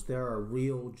jewels. There are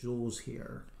real jewels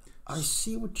here. I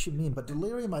see what you mean, but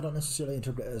delirium I don't necessarily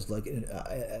interpret as like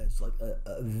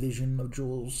a vision of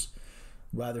jewels.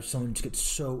 Rather, someone just gets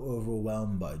so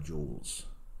overwhelmed by jewels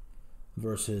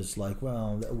versus like,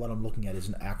 well, what I'm looking at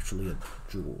isn't actually a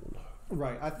jewel.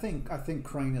 Right. I think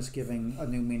Crane is giving a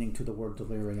new meaning to the word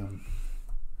delirium.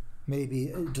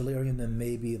 Maybe delirium, then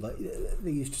maybe like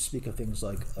they used to speak of things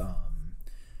like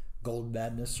gold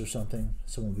madness or something.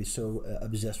 Someone would be so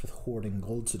obsessed with hoarding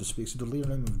gold, so to speak. So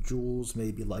delirium of jewels,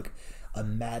 maybe like a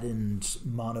maddened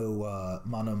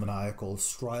monomaniacal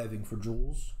striving for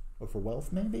jewels or for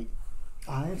wealth, maybe.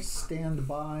 I stand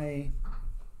by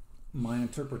my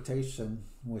interpretation,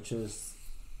 which is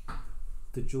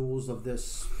the jewels of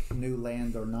this new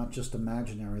land are not just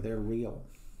imaginary, they're real.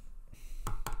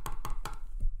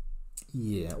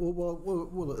 Yeah,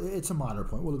 well, it's a minor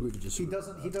point. We'll agree to disagree.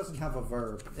 He doesn't have a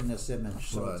verb in this image,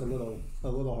 so it's a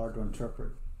little hard to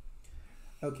interpret.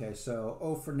 Okay, so,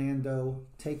 O Fernando,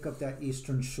 take up that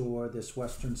eastern shore, this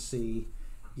western sea,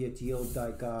 yet yield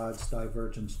thy gods, thy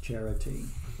virgin's charity.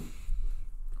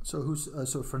 So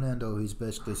so Fernando, he's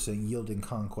basically saying yielding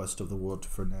conquest of the world to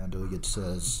Fernando. It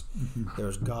says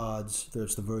there's gods,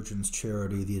 there's the virgin's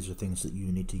charity. These are things that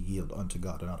you need to yield unto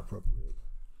God and not appropriate.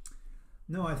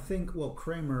 No, I think,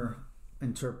 Kramer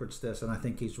interprets this, and I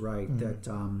think he's right, that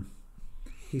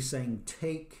he's saying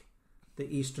take the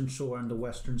eastern shore and the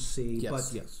western sea,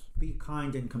 but be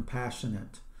kind and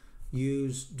compassionate.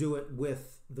 Do it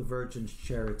with the virgin's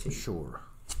charity. Sure.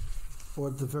 Or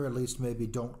at the very least, maybe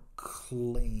don't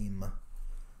claim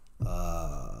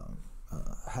don't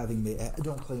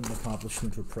claim an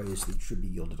accomplishment or praise that should be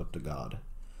yielded up to God.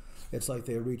 It's like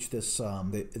they reach this,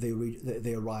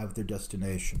 they arrive at their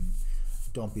destination.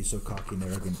 Don't be so cocky and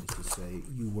arrogant as to say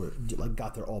you were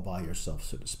got there all by yourself,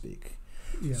 so to speak.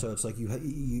 Yeah. So it's like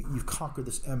you've conquered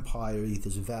this empire,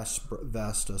 this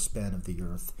vast span of the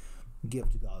earth. Give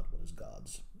to God what is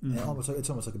God's. And it's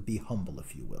almost like a be humble,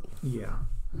 if you will. Yeah.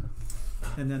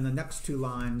 And then the next two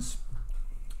lines,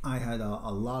 I had a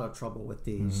lot of trouble with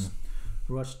these.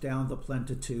 Rush down the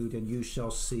plenitude, and you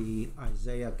shall see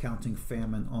Isaiah counting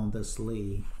famine on this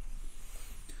lee.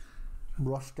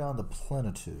 Rush down the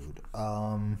plenitude.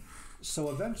 So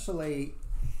eventually,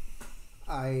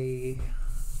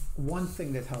 one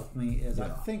thing that helped me is I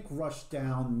think rush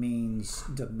down means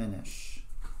diminish.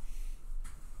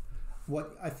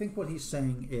 What he's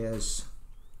saying is,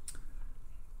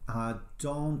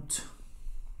 don't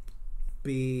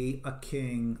be a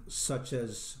king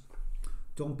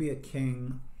don't be a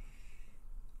king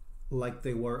like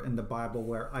they were in the Bible,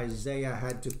 where Isaiah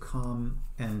had to come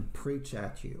and preach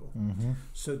at you.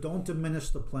 So don't diminish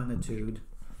the plenitude.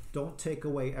 Don't take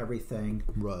away everything.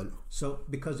 Right. So,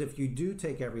 because if you do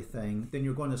take everything, then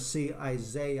you're going to see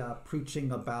Isaiah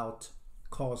preaching about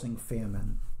causing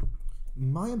famine.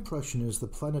 My impression is the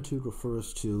plenitude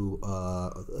refers to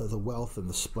the wealth and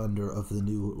the splendor of the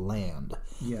new land.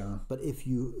 Yeah. But if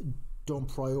you don't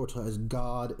prioritize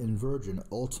God and virgin,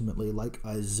 ultimately, like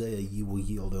Isaiah, you will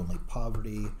yield only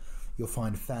poverty. You'll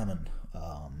find famine,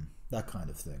 that kind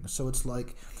of thing. So it's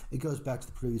like, it goes back to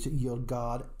the previous, yield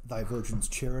God, thy virgin's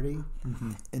charity.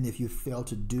 And if you fail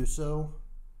to do so,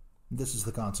 this is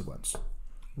the consequence.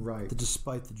 Right. That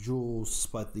despite the jewels,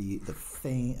 despite the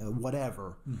fame,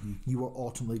 whatever, you are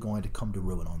ultimately going to come to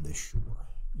ruin on this shore.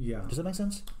 Yeah. Does that make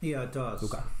sense? Yeah, it does.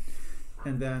 Okay.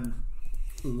 And then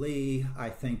Lee, I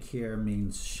think here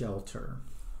means shelter.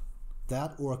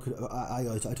 That, or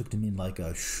I took to mean like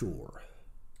a shore.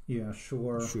 Yeah,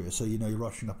 shore. Sure. So you're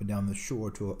rushing up and down the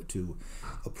shore to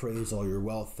appraise all your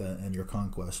wealth and your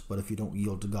conquest. But if you don't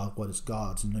yield to God what is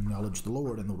God's and acknowledge the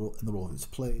Lord and the role He's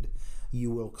played, you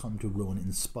will come to ruin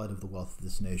in spite of the wealth of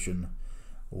this nation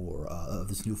or of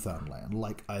this newfound land,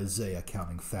 like Isaiah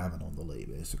counting famine on the lee,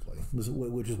 basically,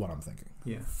 which is what I'm thinking.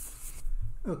 Yeah.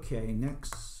 Okay,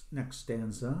 next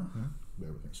stanza.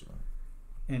 Everything's right.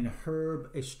 And herb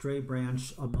a stray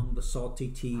branch among the salty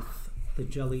teeth, the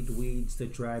jellied weeds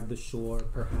that drag the shore,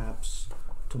 perhaps.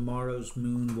 Tomorrow's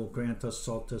moon will grant us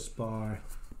Saltus bar,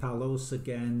 Palos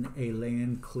again, a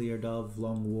land cleared of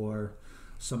long war.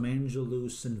 Some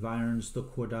Angelus environs the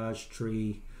cordage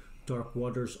tree, dark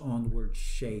waters onward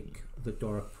shake the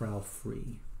dark prow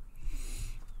free.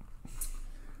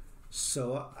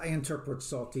 So I interpret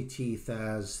salty teeth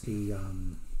as the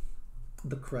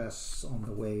crests on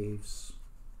the waves.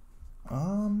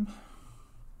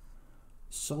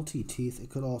 Salty teeth. It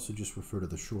could also just refer to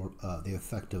the shore, the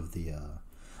effect of the.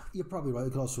 You're probably right.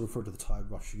 It could also refer to the tide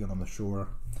rushing in on the shore.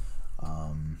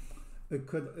 It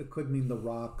could mean the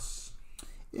rocks.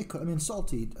 It could. I mean,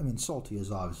 salty is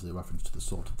obviously a reference to the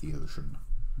salt of the ocean.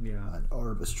 Yeah.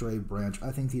 Or a stray branch.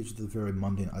 I think these are the very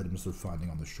mundane items they're finding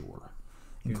on the shore,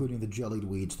 including the jellied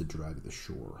weeds that drag the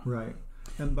shore. Right.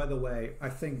 And by the way, I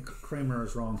think Kramer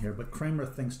is wrong here, but Kramer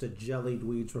thinks that jellied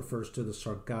weeds refers to the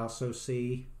Sargasso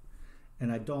Sea,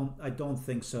 and I don't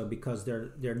think so, because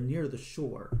they're near the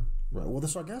shore. Right. Well, the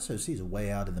Sargasso Sea is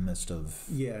way out in the midst of.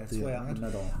 Yeah, it's way out in the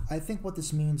middle. I think what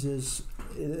this means is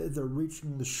they're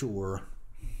reaching the shore,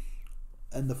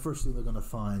 and the first thing they're going to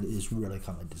find is really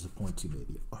kind of disappointing.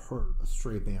 Maybe a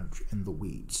stray branch in the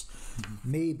weeds.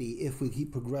 Maybe if we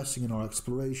keep progressing in our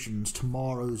explorations,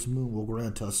 tomorrow's moon will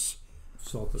grant us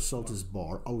Saltus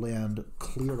bar, a land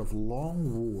clear of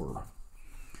long war.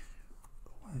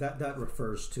 That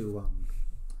refers to.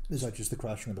 Is that just the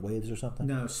crashing of the waves or something?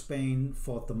 No, Spain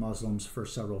fought the Muslims for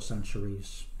several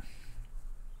centuries.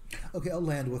 Okay, a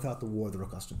land without the war they're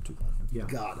accustomed to. Yeah.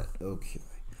 Got it. Okay.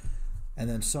 And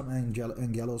then some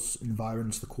angelos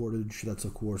environs the cordage. That's,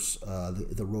 of course,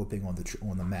 the roping on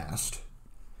the mast.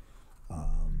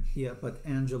 Yeah, but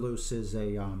Angelus is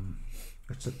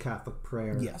it's a Catholic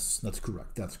prayer. Yes, that's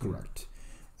correct. That's correct.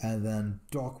 And then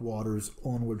dark waters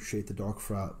onward shake the dark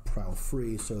prow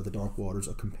free, so the dark waters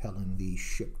are compelling the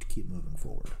ship to keep moving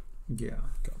forward. Yeah.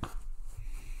 Okay.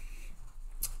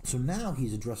 So now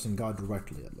he's addressing God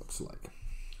directly, it looks like.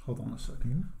 Hold on a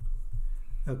second.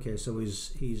 Mm-hmm. Okay, so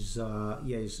he's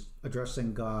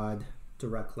addressing God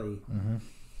directly. Mm-hmm.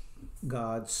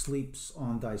 God sleeps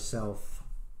on thyself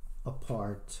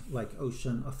apart, like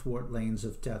ocean athwart lanes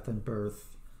of death and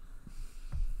birth.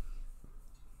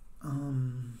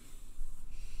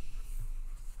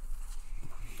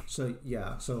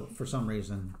 So for some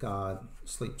reason God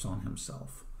sleeps on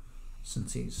himself,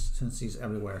 since he's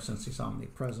everywhere, since he's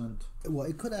omnipresent. Well,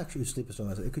 it could actually sleep on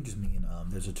that. It could just mean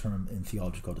there's a term in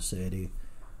theology called aseity,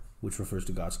 which refers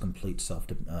to God's complete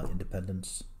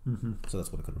independence. Mm-hmm. So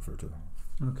that's what it could refer to.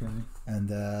 Okay. And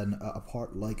then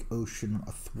apart like ocean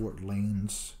athwart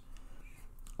lanes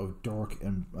of dark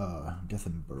and death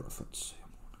and birth. Let's see.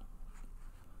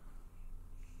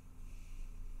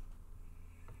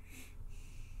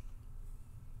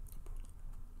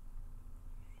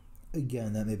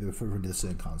 Again, that may be referring to the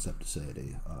same concept as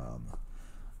aseity.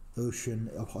 Ocean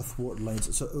athwart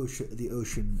lanes. So the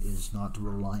ocean is not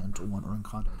reliant on or in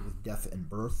contact with death and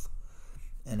birth,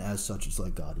 and as such, it's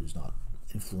like God is not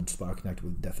influenced by or connected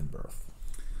with death and birth.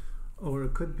 Or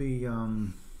it could be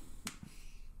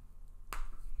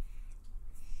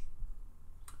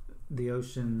the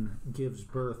ocean gives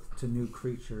birth to new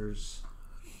creatures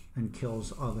and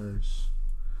kills others.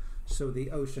 So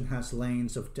the ocean has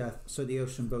lanes of death. So the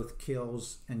ocean both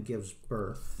kills and gives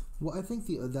birth. Well, I think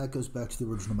that goes back to the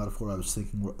original metaphor I was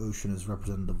thinking, where ocean is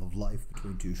representative of life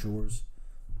between two shores,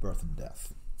 birth and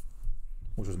death,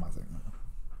 which was my thing.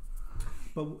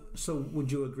 But so would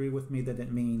you agree with me that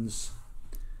it means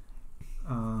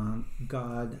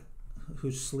God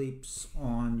who sleeps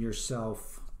on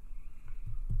yourself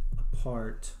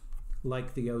apart,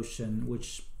 like the ocean,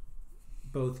 which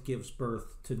both gives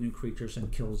birth to new creatures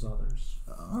and kills others?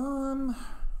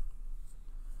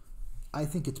 I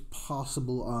think it's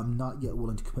possible. I'm not yet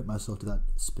willing to commit myself to that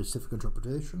specific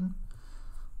interpretation,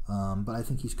 but I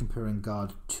think he's comparing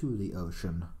God to the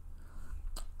ocean.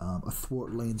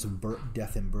 Athwart lanes of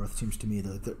death and birth seems to me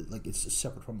like it's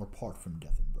separate from or apart from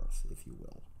death and birth, if you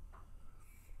will.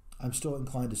 I'm still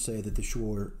inclined to say that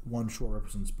one shore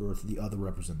represents birth, the other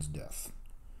represents death.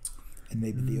 And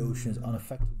maybe the ocean is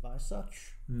unaffected by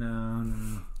such?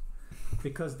 No.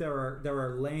 Because there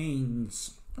are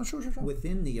lanes sure.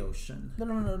 within the ocean. No.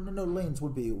 Lanes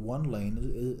would be one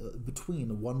lane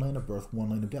between one lane of birth,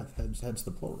 one lane of death. Hence the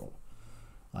plural,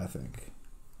 I think.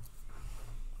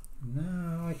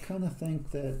 No, I kind of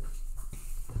think that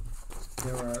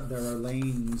there are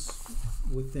lanes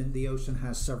within the ocean.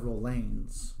 Has several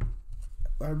lanes.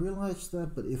 I realize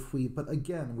that, but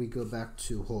again we go back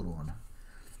to, hold on.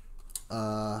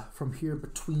 From here,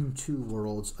 between two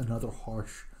worlds, another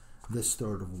harsh this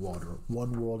third of water.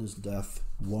 One world is death,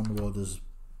 one world is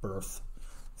birth,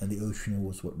 and the ocean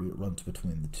was what runs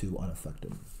between the two,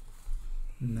 unaffected.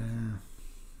 Nah.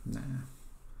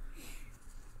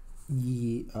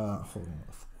 Hold on.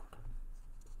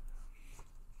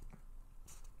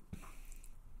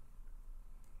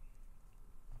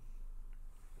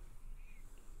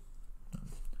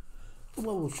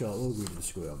 Well, we'll agree to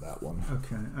disagree on that one.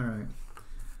 Okay, all right.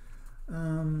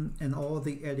 And all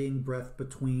the eddying breath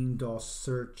between dost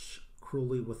search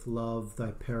cruelly with love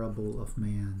thy parable of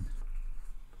man.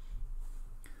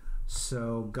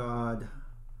 So God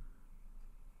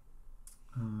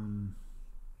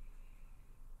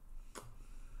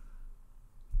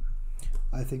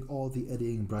I think all the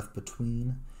eddying breath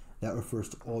between, that refers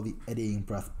to all the eddying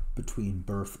breath between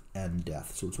birth and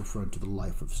death. So it's referring to the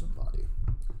life of somebody.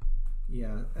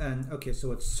 Yeah, and okay,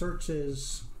 so it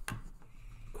searches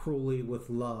cruelly with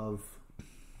love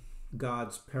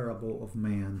God's parable of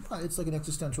man. It's like an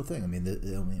existential thing. I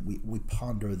mean, we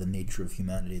ponder the nature of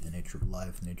humanity, the nature of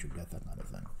life, the nature of death, that kind of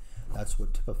thing. That's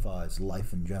what typifies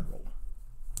life in general.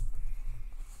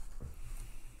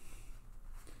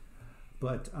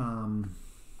 But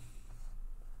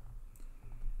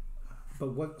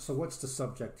what's the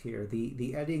subject here?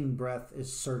 The eddying breath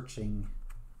is searching.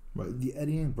 Right. The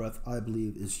eddying breath, I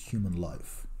believe, is human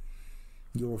life.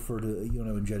 You'll refer to,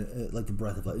 like the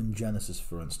breath of life. In Genesis,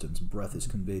 for instance, breath is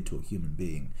conveyed to a human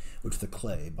being, which the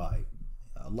clay by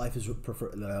life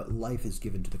is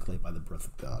given to the clay by the breath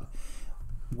of God.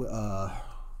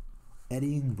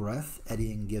 eddying breath,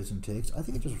 eddying gives and takes. I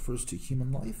think it just refers to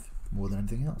human life more than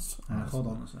anything else. Hold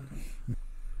on a second.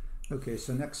 Okay,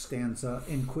 so next stanza.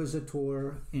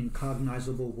 Inquisitor,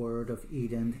 incognizable word of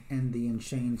Eden, and the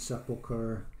enchained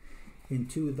sepulchre.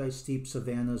 Into thy steep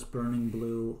savannas burning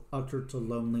blue, utter to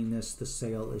loneliness the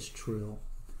sail is true.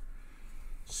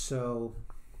 So,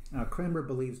 Kramer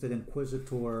believes that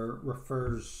Inquisitor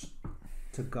refers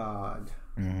to God.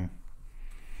 Mm-hmm.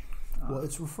 Well,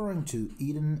 it's referring to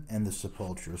Eden and the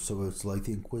sepulchre, so it's like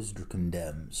the Inquisitor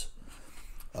condemns.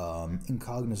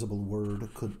 Incognizable word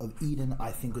of Eden,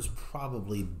 I think, was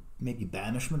probably maybe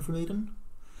banishment from Eden.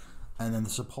 And then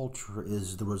the sepulchre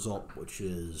is the result, which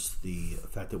is the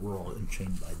fact that we're all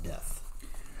enchained by death.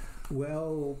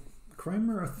 Well,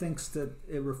 Kramer thinks that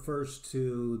it refers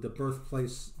to the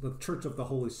birthplace, the Church of the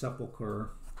Holy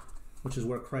Sepulchre, which is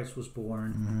where Christ was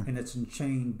born, and it's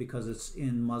enchained because it's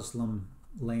in Muslim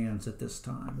lands at this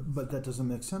time. But that doesn't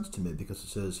make sense to me, because it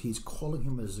says he's calling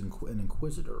him as an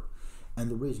inquisitor. And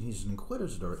the reason he's an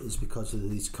inquisitor is because of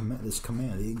this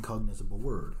command, the incognizable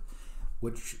word,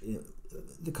 which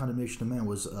the condemnation of man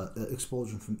was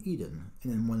expulsion from Eden.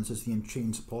 And then when it says the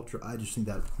enchained sepulchre, I just think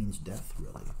that means death,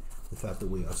 really. The fact that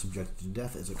we are subjected to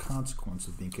death as a consequence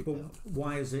of being kicked out.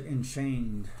 Why is it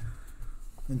enchained?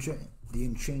 The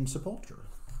enchained sepulchre.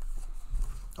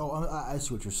 Oh, I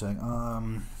see what you're saying.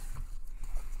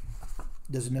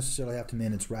 Does it necessarily have to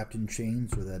mean it's wrapped in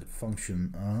chains, or that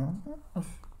function?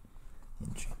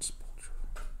 Enchained sepulchre.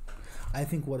 I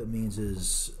think what it means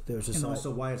is there's a. And also,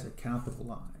 why is it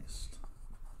capitalized?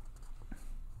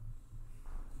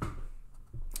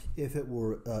 If it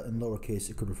were in lowercase,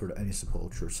 it could refer to any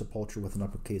sepulchre. Sepulchre with an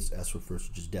uppercase S refers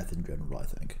to just death in general, I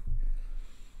think.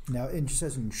 Now, it just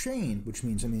says enchained, which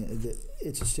means,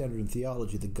 it's a standard in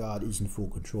theology that God is in full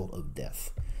control of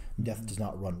death. Death does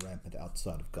not run rampant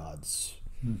outside of God's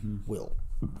will,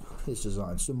 his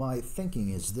design. So my thinking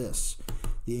is this: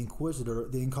 the Inquisitor,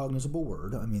 the incognizable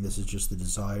word, this is just the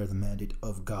desire, the mandate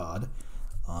of God.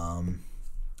 And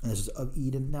this is of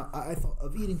Eden. Now, I thought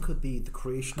of Eden could be the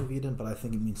creation of Eden, but I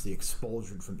think it means the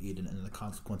expulsion from Eden, and the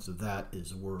consequence of that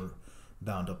is we're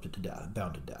bound to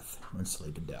death,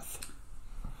 enslaved to death.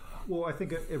 Well, I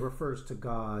think it refers to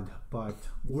God, but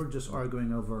we're just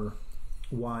arguing over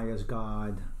why is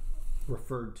God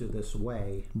referred to this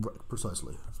way. Right,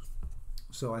 precisely.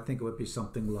 So I think it would be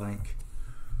something like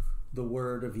the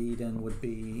word of Eden would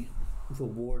be the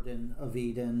warden of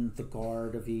Eden, the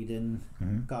guard of Eden.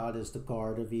 God is the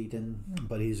guard of Eden.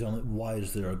 But why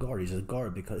is there a guard? He's a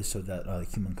guard because so that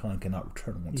humankind cannot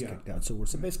return once kicked out. So we're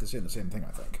basically saying the same thing,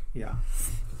 I think. Yeah.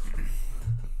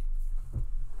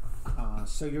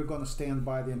 So you're going to stand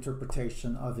by the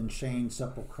interpretation of enchained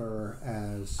sepulchre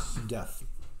as death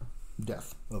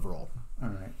overall. All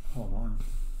right, hold on.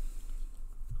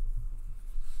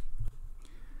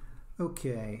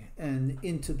 Okay, and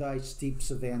into thy steep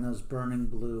savannas burning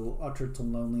blue, utter to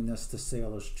loneliness the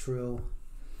sail is true.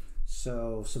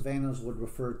 So savannas would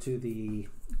refer to the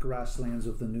grasslands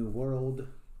of the New World.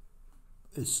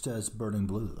 It says burning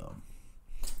blue, though.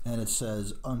 And it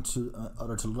says,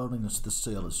 utter to loneliness the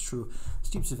sail is true.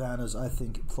 Steep savannas, I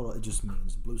think, plural, it just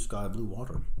means blue sky, blue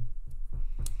water.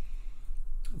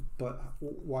 But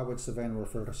why would savanna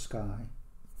refer to sky?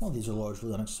 Well, these are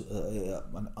largely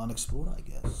unexplored, I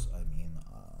guess.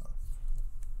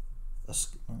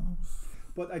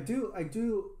 But I do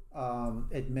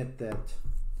admit that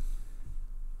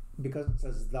because it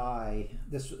says thy,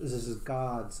 this is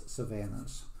God's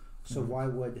savannas. So why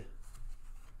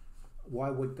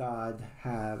would God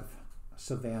have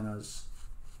savannas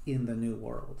in the New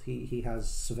World? He has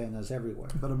savannas everywhere.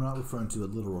 But I'm not referring to a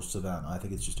literal savanna. I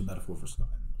think it's just a metaphor for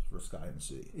sky and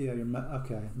sea. Yeah,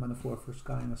 okay. Metaphor for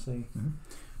sky and the sea.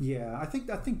 Yeah, I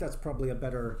think that's probably a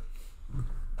better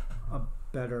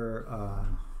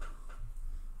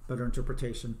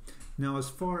interpretation. Now, as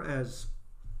far as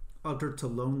utter to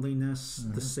loneliness,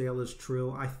 the sail is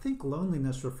true. I think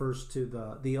loneliness refers to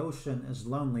the ocean is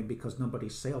lonely because nobody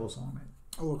sails on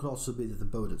it. Or it could also be that the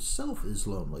boat itself is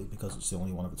lonely because it's the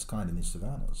only one of its kind in these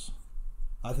savannas.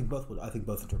 I think both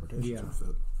interpretations would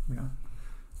fit. Yeah.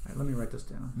 All right, let me write this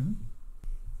down.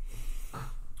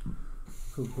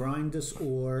 Who grindest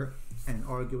o'er and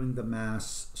arguing the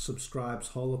mass subscribes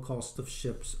holocaust of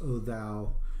ships, O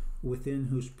thou, within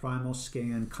whose primal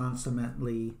scan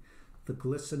consummately the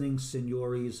glistening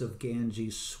signores of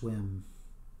Ganges swim.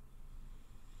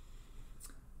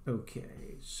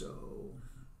 Okay, so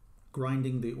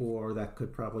grinding the ore, that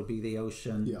could probably be the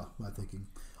ocean. Yeah, I'm thinking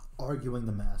arguing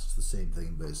the mass is the same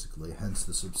thing, basically. Hence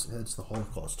the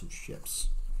holocaust of ships.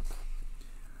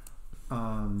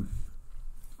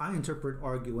 I interpret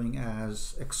arguing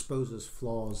as exposes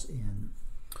flaws in.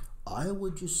 I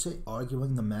would just say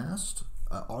arguing the mast.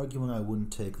 Arguing I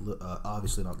wouldn't take,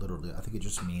 obviously not literally. I think it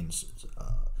just means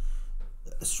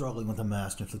struggling with the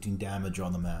mast, inflicting damage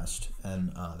on the mast,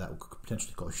 and that could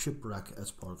potentially cause shipwreck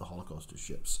as part of the Holocaust of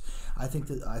ships. I think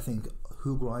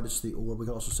who grindeth the oar, we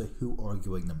could also say who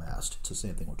arguing the mast. It's the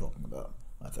same thing we're talking about,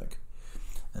 I think.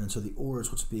 And so the oar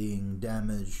is what's being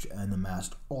damaged, and the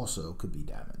mast also could be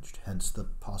damaged. Hence the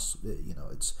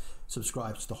it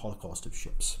subscribes to the Holocaust of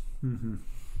ships. Mm-hmm.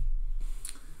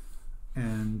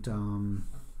 And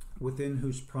within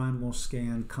whose primal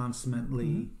scan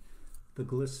consummately the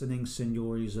glistening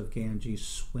signores of Ganges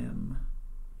swim.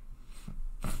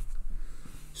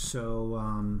 So,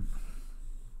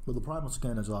 well, the primal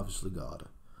scan is obviously God.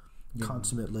 Yeah.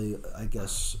 Consummately, I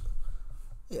guess.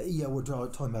 Yeah, we're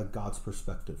talking about God's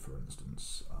perspective, for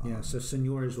instance. So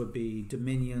signores would be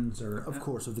dominions, or of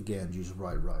course, of the Ganges.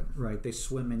 Right. Right. They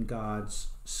swim in God's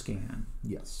scan.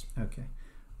 Yes. Okay.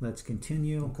 Let's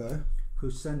continue. Okay. Who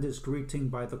send his greeting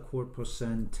by the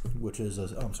corposant, which is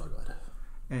I'm sorry, go ahead.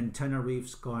 And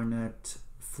Tenerife's garnet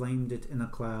flamed it in a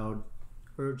cloud,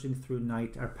 urging through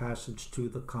night our passage to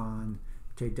the Khan.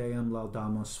 Te Deum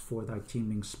laudamos for thy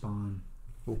teeming spawn.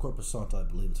 Well, corposant, I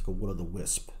believe, it's like a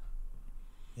will-o'-the-wisp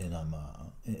in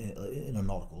a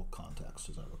nautical context,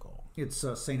 as I recall. It's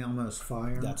St. Elmo's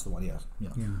fire. That's the one. Yeah.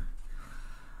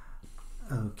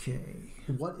 Okay.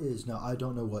 What is now? I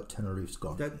don't know what Tenerife's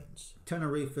garnet means.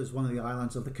 Tenerife is one of the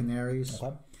islands of the Canaries.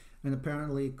 Okay. And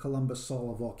apparently Columbus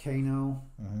saw a volcano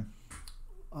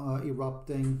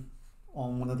erupting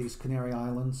on one of these Canary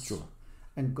Islands. Sure.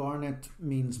 And garnet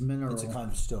means mineral. It's a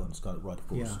kind of stone. It's got it right, of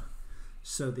course. Yeah.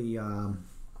 So the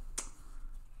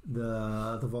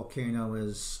volcano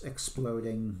is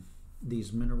exploding.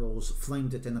 These minerals,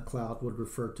 flamed it in a cloud, would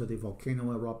refer to the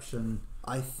volcano eruption.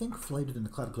 I think flamed it in a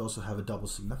cloud could also have a double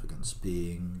significance,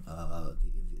 being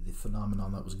the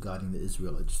phenomenon that was guiding the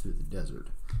Israelites through the desert.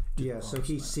 Yeah, so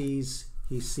he sees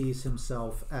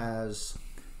himself as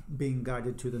being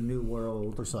guided to the new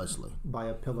world. Precisely. By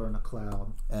a pillar in a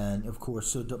cloud. And of course,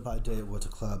 so by day it was a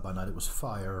cloud, by night it was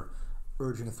fire,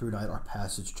 urging through night our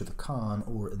passage to the Khan,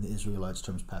 or in the Israelites'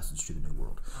 terms, passage to the new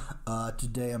world. Te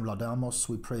Deum laudamos,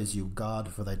 we praise you,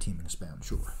 God, for thy teeming span.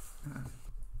 Sure.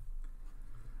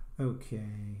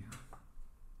 Okay.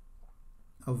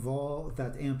 Of all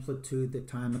that amplitude that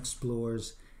time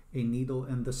explores, a needle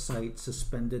in the sight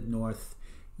suspended north,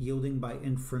 yielding by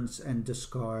inference and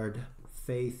discard,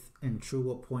 faith and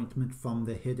true appointment from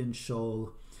the hidden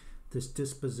shoal, this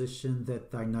disposition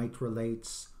that thy night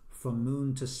relates, from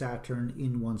moon to Saturn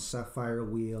in one sapphire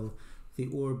wheel, the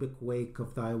orbic wake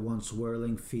of thy once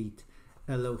whirling feet,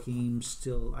 Elohim,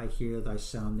 still I hear thy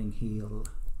sounding heel.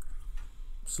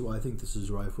 So I think this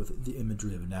is rife with the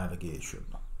imagery of navigation.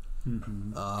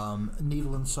 Mm-hmm.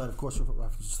 Needle in sight, of course,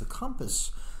 references the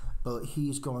compass, but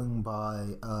he's going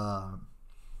by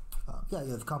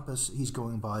the compass. He's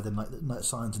going by the night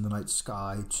signs in the night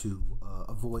sky to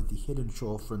avoid the hidden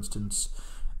shoal, for instance,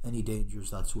 any dangers,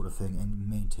 that sort of thing, and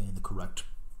maintain the correct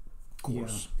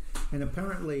course. Yeah. And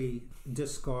apparently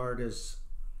discard is,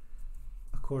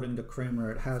 according to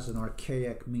Kramer, it has an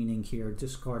archaic meaning here.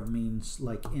 Discard means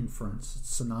like inference.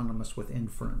 It's synonymous with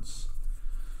inference.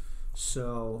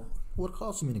 So what could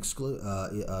also mean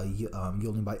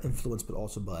yielding by influence, but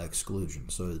also by exclusion.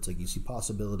 So it's like you see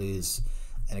possibilities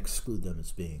and exclude them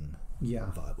as being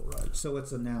viable, right? So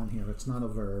it's a noun here. It's not a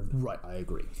verb. Right, I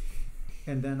agree.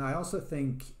 And then I also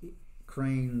think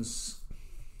Crane's,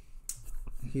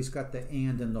 he's got the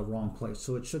and in the wrong place.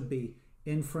 So it should be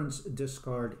inference,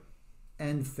 discard,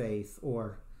 and faith,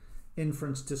 or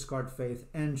inference, discard, faith,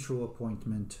 and true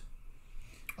appointment.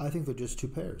 I think they're just two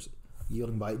pairs.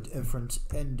 Yielding by inference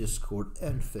and discord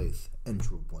and faith and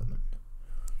true appointment.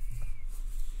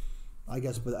 I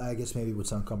guess maybe it would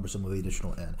sound cumbersome with the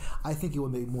additional "and." I think it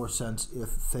would make more sense if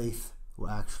faith were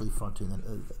actually fronting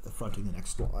the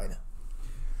next line.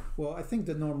 Well, I think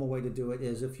the normal way to do it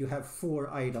is if you have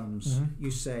four items,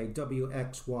 you say W,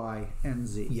 X, Y, and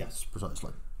Z. Yes,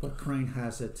 precisely. But Crane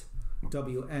has it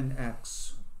W, N,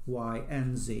 X, Y,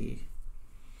 and Z.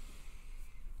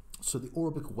 So the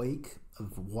orbic wake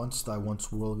of thy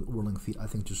once whirling feet, I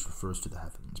think, just refers to the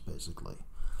heavens, basically.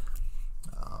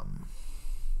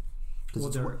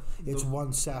 It's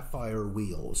one sapphire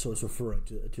wheel, so it's referring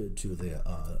to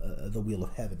the wheel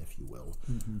of heaven, if you will,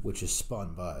 which is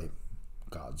spun by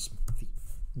God's feet.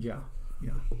 Yeah.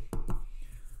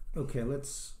 Okay,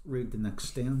 let's read the next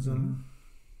stanza.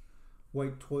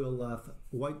 White toil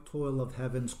of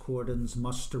heaven's cordons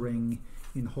mustering,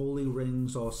 in holy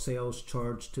rings all sails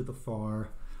charged to the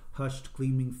far, hushed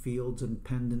gleaming fields and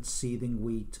pendant seething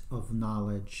wheat of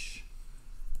knowledge.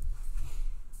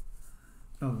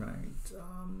 All right.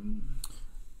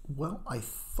 Well, I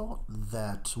thought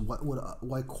that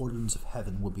white cordons of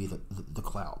heaven would be the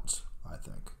clouds. I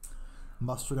think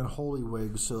mustard and holy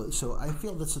wigs. So I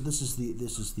feel this is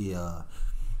the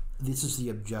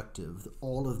objective.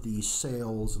 All of these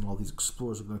sails and all these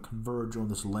explorers are going to converge on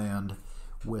this land.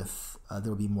 With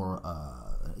there will be more.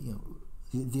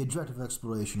 The objective of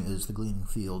exploration is the gleaming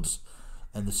fields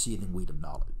and the seething wheat of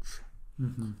knowledge.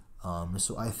 Mm-hmm.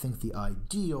 So I think the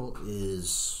ideal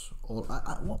is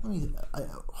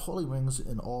holy rings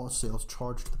and all sails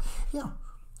charged. Yeah,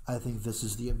 I think this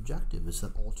is the objective, is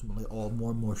that ultimately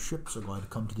more and more ships are going to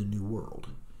come to the new world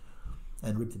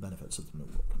and reap the benefits of the new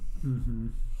world. Mm-hmm.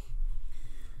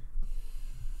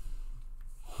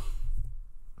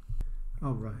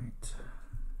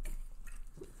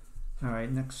 All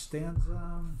right, next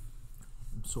stanza.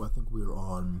 So I think we're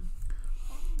on...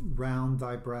 Round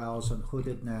thy brows and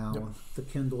hooded now, yep. The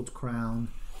kindled crown,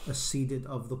 asceeded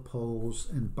of the poles,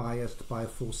 and biased by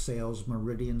full sails,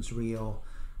 meridians reel,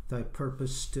 thy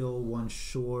purpose still one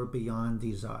sure beyond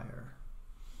desire.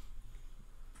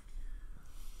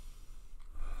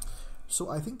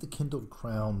 So I think the kindled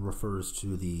crown refers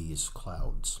to these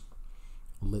clouds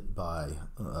lit by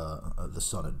the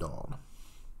sun at dawn.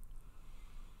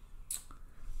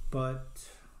 But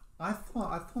I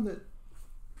thought it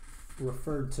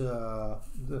referred to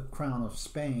the crown of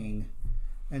Spain,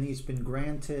 and he's been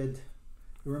granted.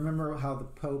 You remember how the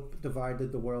Pope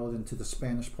divided the world into the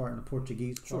Spanish part and the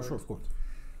Portuguese part? Sure, of course.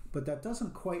 But that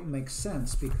doesn't quite make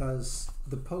sense, because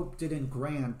the Pope didn't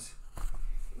grant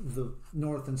the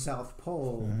North and South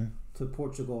Pole mm-hmm. to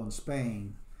Portugal and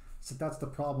Spain. So that's the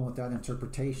problem with that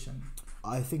interpretation.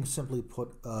 I think, simply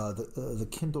put, the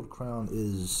kindled crown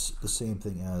is the same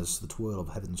thing as the toil of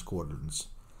heaven's cordons,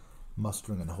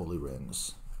 mustering and holy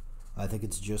rings. I think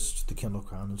it's just the kindled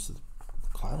crown is the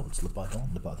clouds lit by dawn,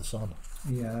 lit by the sun.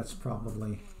 Yeah, that's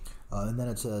probably... and then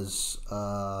it says,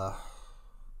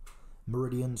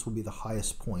 meridians will be the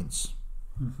highest points.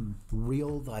 Mm-hmm.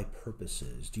 Reel thy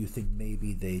purposes. Do you think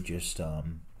maybe they just...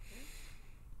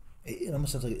 it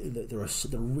almost sounds like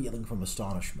they're reeling from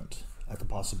astonishment at the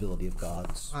possibility of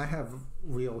God's... I have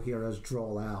reel here as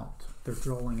droll out. They're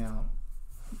drolling out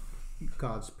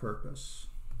God's purpose.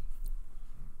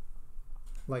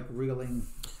 Like reeling...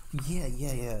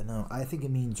 Yeah. No, I think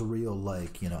it means reel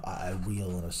like, I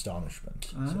reel in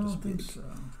astonishment. I don't think so.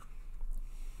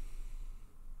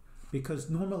 Because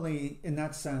normally, in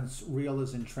that sense, reel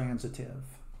is intransitive.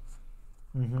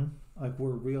 Mm-hmm. Like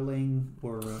we're reeling,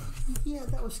 or... Yeah,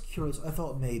 that was curious. I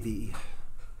thought maybe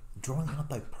drawing out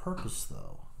thy purpose,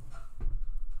 though.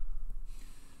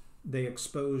 They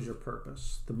expose your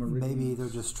purpose. The meridians. Maybe they're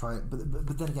just trying...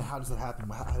 But then again, how does that happen?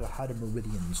 How do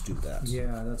meridians do that?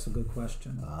 Yeah, that's a good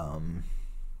question.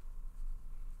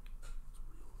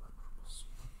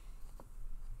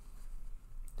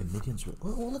 The meridians...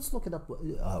 Well, let's look it up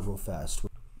real fast.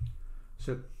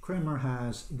 So Kramer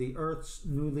has the Earth's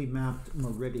newly mapped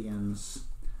meridians,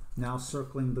 now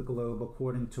circling the globe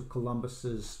according to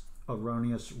Columbus's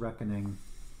erroneous reckoning,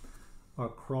 are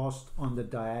crossed on the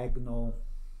diagonal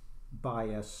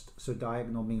biased. So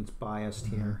diagonal means biased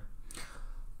mm-hmm. here.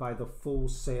 By the full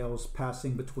sails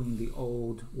passing between the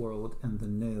old world and the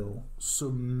new.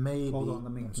 So maybe... Hold on,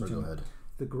 let me continue. Go ahead.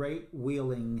 The great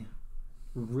reeling.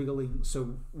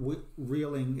 So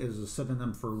reeling is a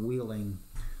synonym for wheeling.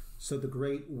 So the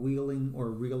great wheeling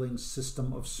or reeling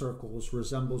system of circles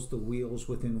resembles the wheels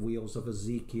within wheels of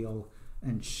Ezekiel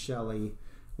and Shelley,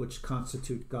 which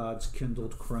constitute God's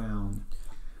kindled crown.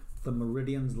 The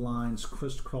meridian lines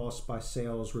crisscrossed by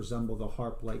sails resemble the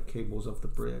harp-like cables of the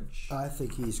bridge. I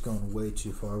think he's gone way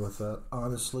too far with that,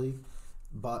 honestly.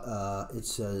 But it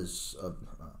says,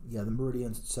 the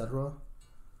meridians, etc.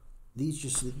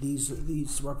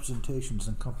 These representations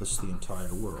encompass the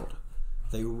entire world.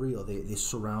 They they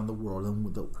surround the world,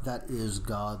 and that is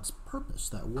God's purpose.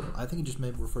 That world. I think he just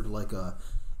may refer to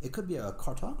it could be a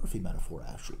cartography metaphor,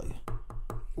 actually.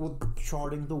 Well,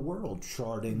 charting the world,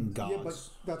 charting God's... Yeah, but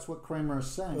that's what Kramer is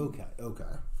saying. Okay.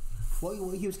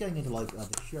 Well, he was getting into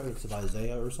the chariots of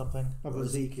Isaiah or something. Of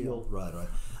Ezekiel. Right.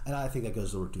 And I think that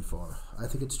goes a little too far. I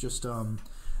think it's just,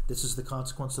 this is the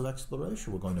consequence of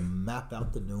exploration. We're going to map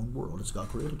out the known world as God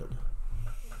created it.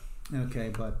 Okay,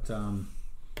 but...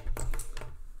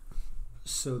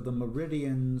 So the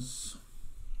meridians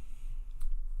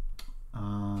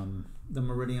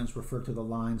refer to the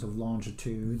lines of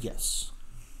longitude. Yes.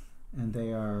 And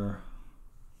they are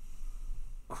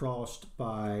crossed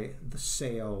by the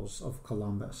sails of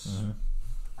Columbus.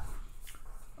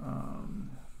 Mm-hmm.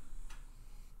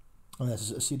 And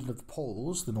that's seated at the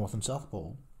poles, the North and South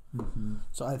Pole. Mm-hmm.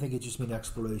 So I think it just means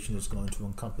exploration is going to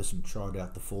encompass and chart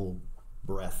out the full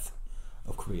breadth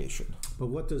of creation. But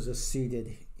what does a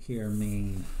seated here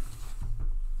mean?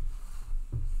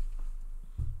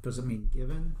 Does it mean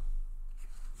given?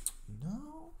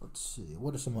 No. Let's see.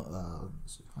 What are some...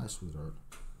 let's see. Hi, sweetheart.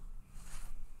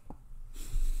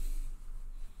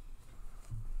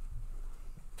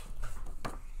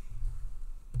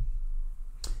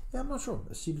 Yeah, I'm not sure.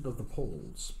 Seated of the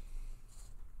poles.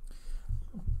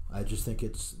 I just think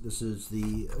this is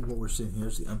what we're seeing here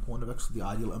is the endpoint of the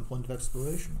ideal endpoint of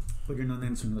exploration. But you're not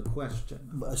answering the question.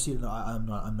 But seated, I'm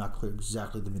not clear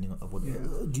exactly the meaning of what. Yeah.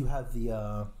 Do you have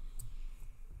the?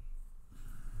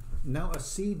 No, a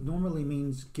seed normally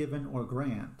means given or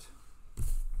grant.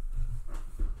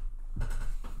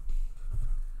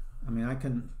 I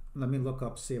mean, let me look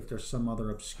up, see if there's some other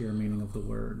obscure meaning of the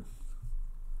word.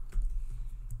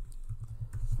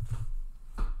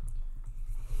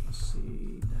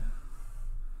 Seed.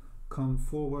 Come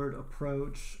forward,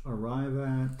 approach, arrive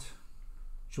at,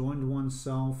 join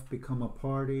oneself, become a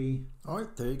party. All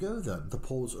right, there you go then. The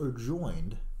poles are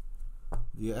joined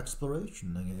via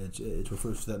exploration. It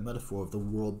refers to that metaphor of the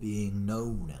world being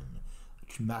known and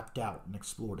mapped out and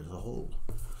explored as a whole.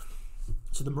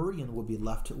 So the meridian would be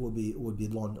latitudinal,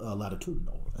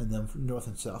 and then North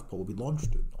and South Pole would be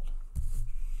longitudinal.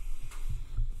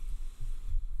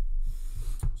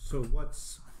 So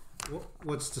what's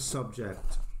the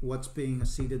subject? What's being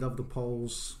seated of the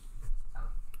poles?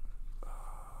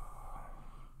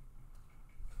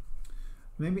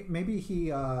 Maybe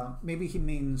he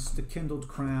means the kindled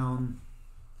crown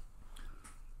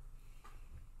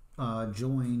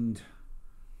joined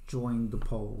the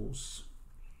poles.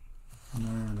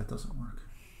 No, that doesn't work.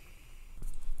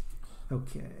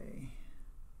 Okay.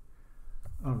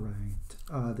 All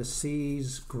right. The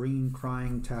seas, green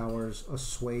crying towers, a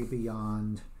sway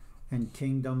beyond, and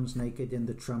kingdoms naked in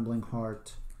the trembling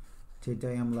heart. Te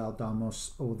Deum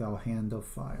laudamos, O thou hand of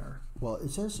fire. Well,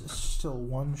 it says still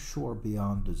one shore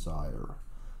beyond desire,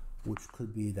 which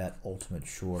could be that ultimate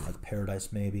shore, like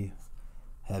paradise maybe,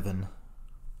 heaven.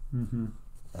 Mm-hmm.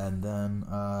 And then,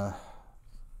 yeah.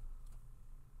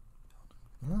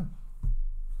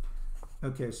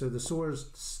 Okay, so the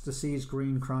seas,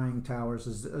 green crying towers,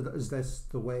 is this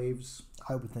the waves?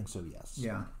 I would think so, yes.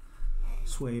 Yeah.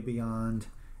 Sway beyond,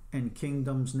 and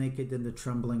kingdoms naked in the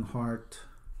trembling heart.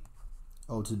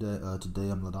 Oh, today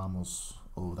laudamos,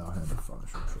 O thou hand of fire.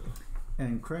 Sure.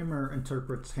 And Kramer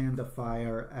interprets hand of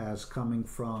fire as coming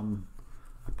from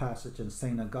a passage in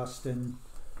St. Augustine.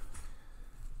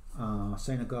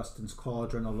 St. Augustine's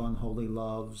Cauldron of Unholy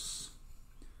Loves.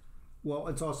 Well,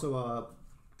 it's also a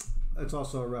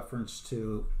reference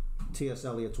to T.S.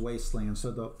 Eliot's Wasteland.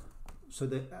 So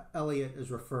the Eliot is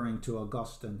referring to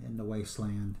Augustine in the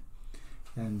Wasteland,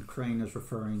 and Crane is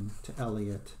referring to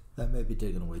Eliot. That may be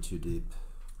digging way too deep.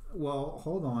 Well,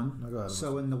 hold on. No, go ahead.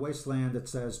 So in the Wasteland it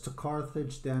says, "To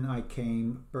Carthage then I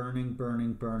came, burning,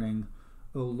 burning, burning.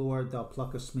 O Lord, thou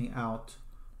pluckest me out.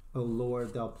 O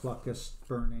Lord, thou pluckest,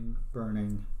 burning,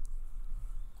 burning."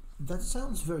 That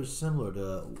sounds very similar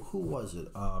to, who was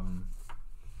it?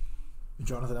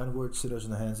 Jonathan Edwards, Sinners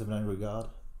in the Hands of an Angry God.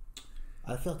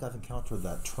 I feel like I've encountered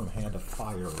that term hand of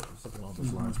fire or something along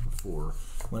those lines before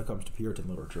when it comes to Puritan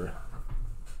literature.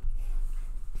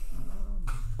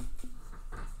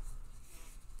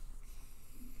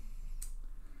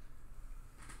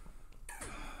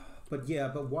 But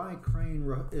why Crane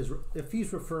if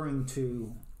he's referring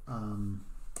to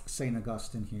St.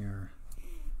 Augustine here,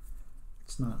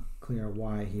 it's not clear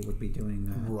why he would be doing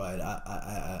that. Right.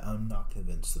 I'm not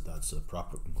convinced that that's a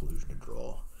proper conclusion to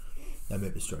draw. That may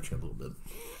be stretching a little bit.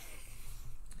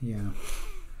 Yeah.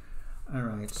 All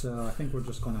right. So I think we're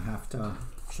just going to have to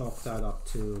chalk that up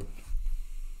to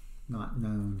not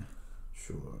known.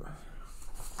 Sure.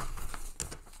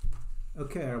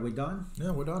 Okay. Are we done?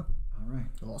 Yeah, we're done. All right.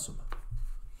 Awesome.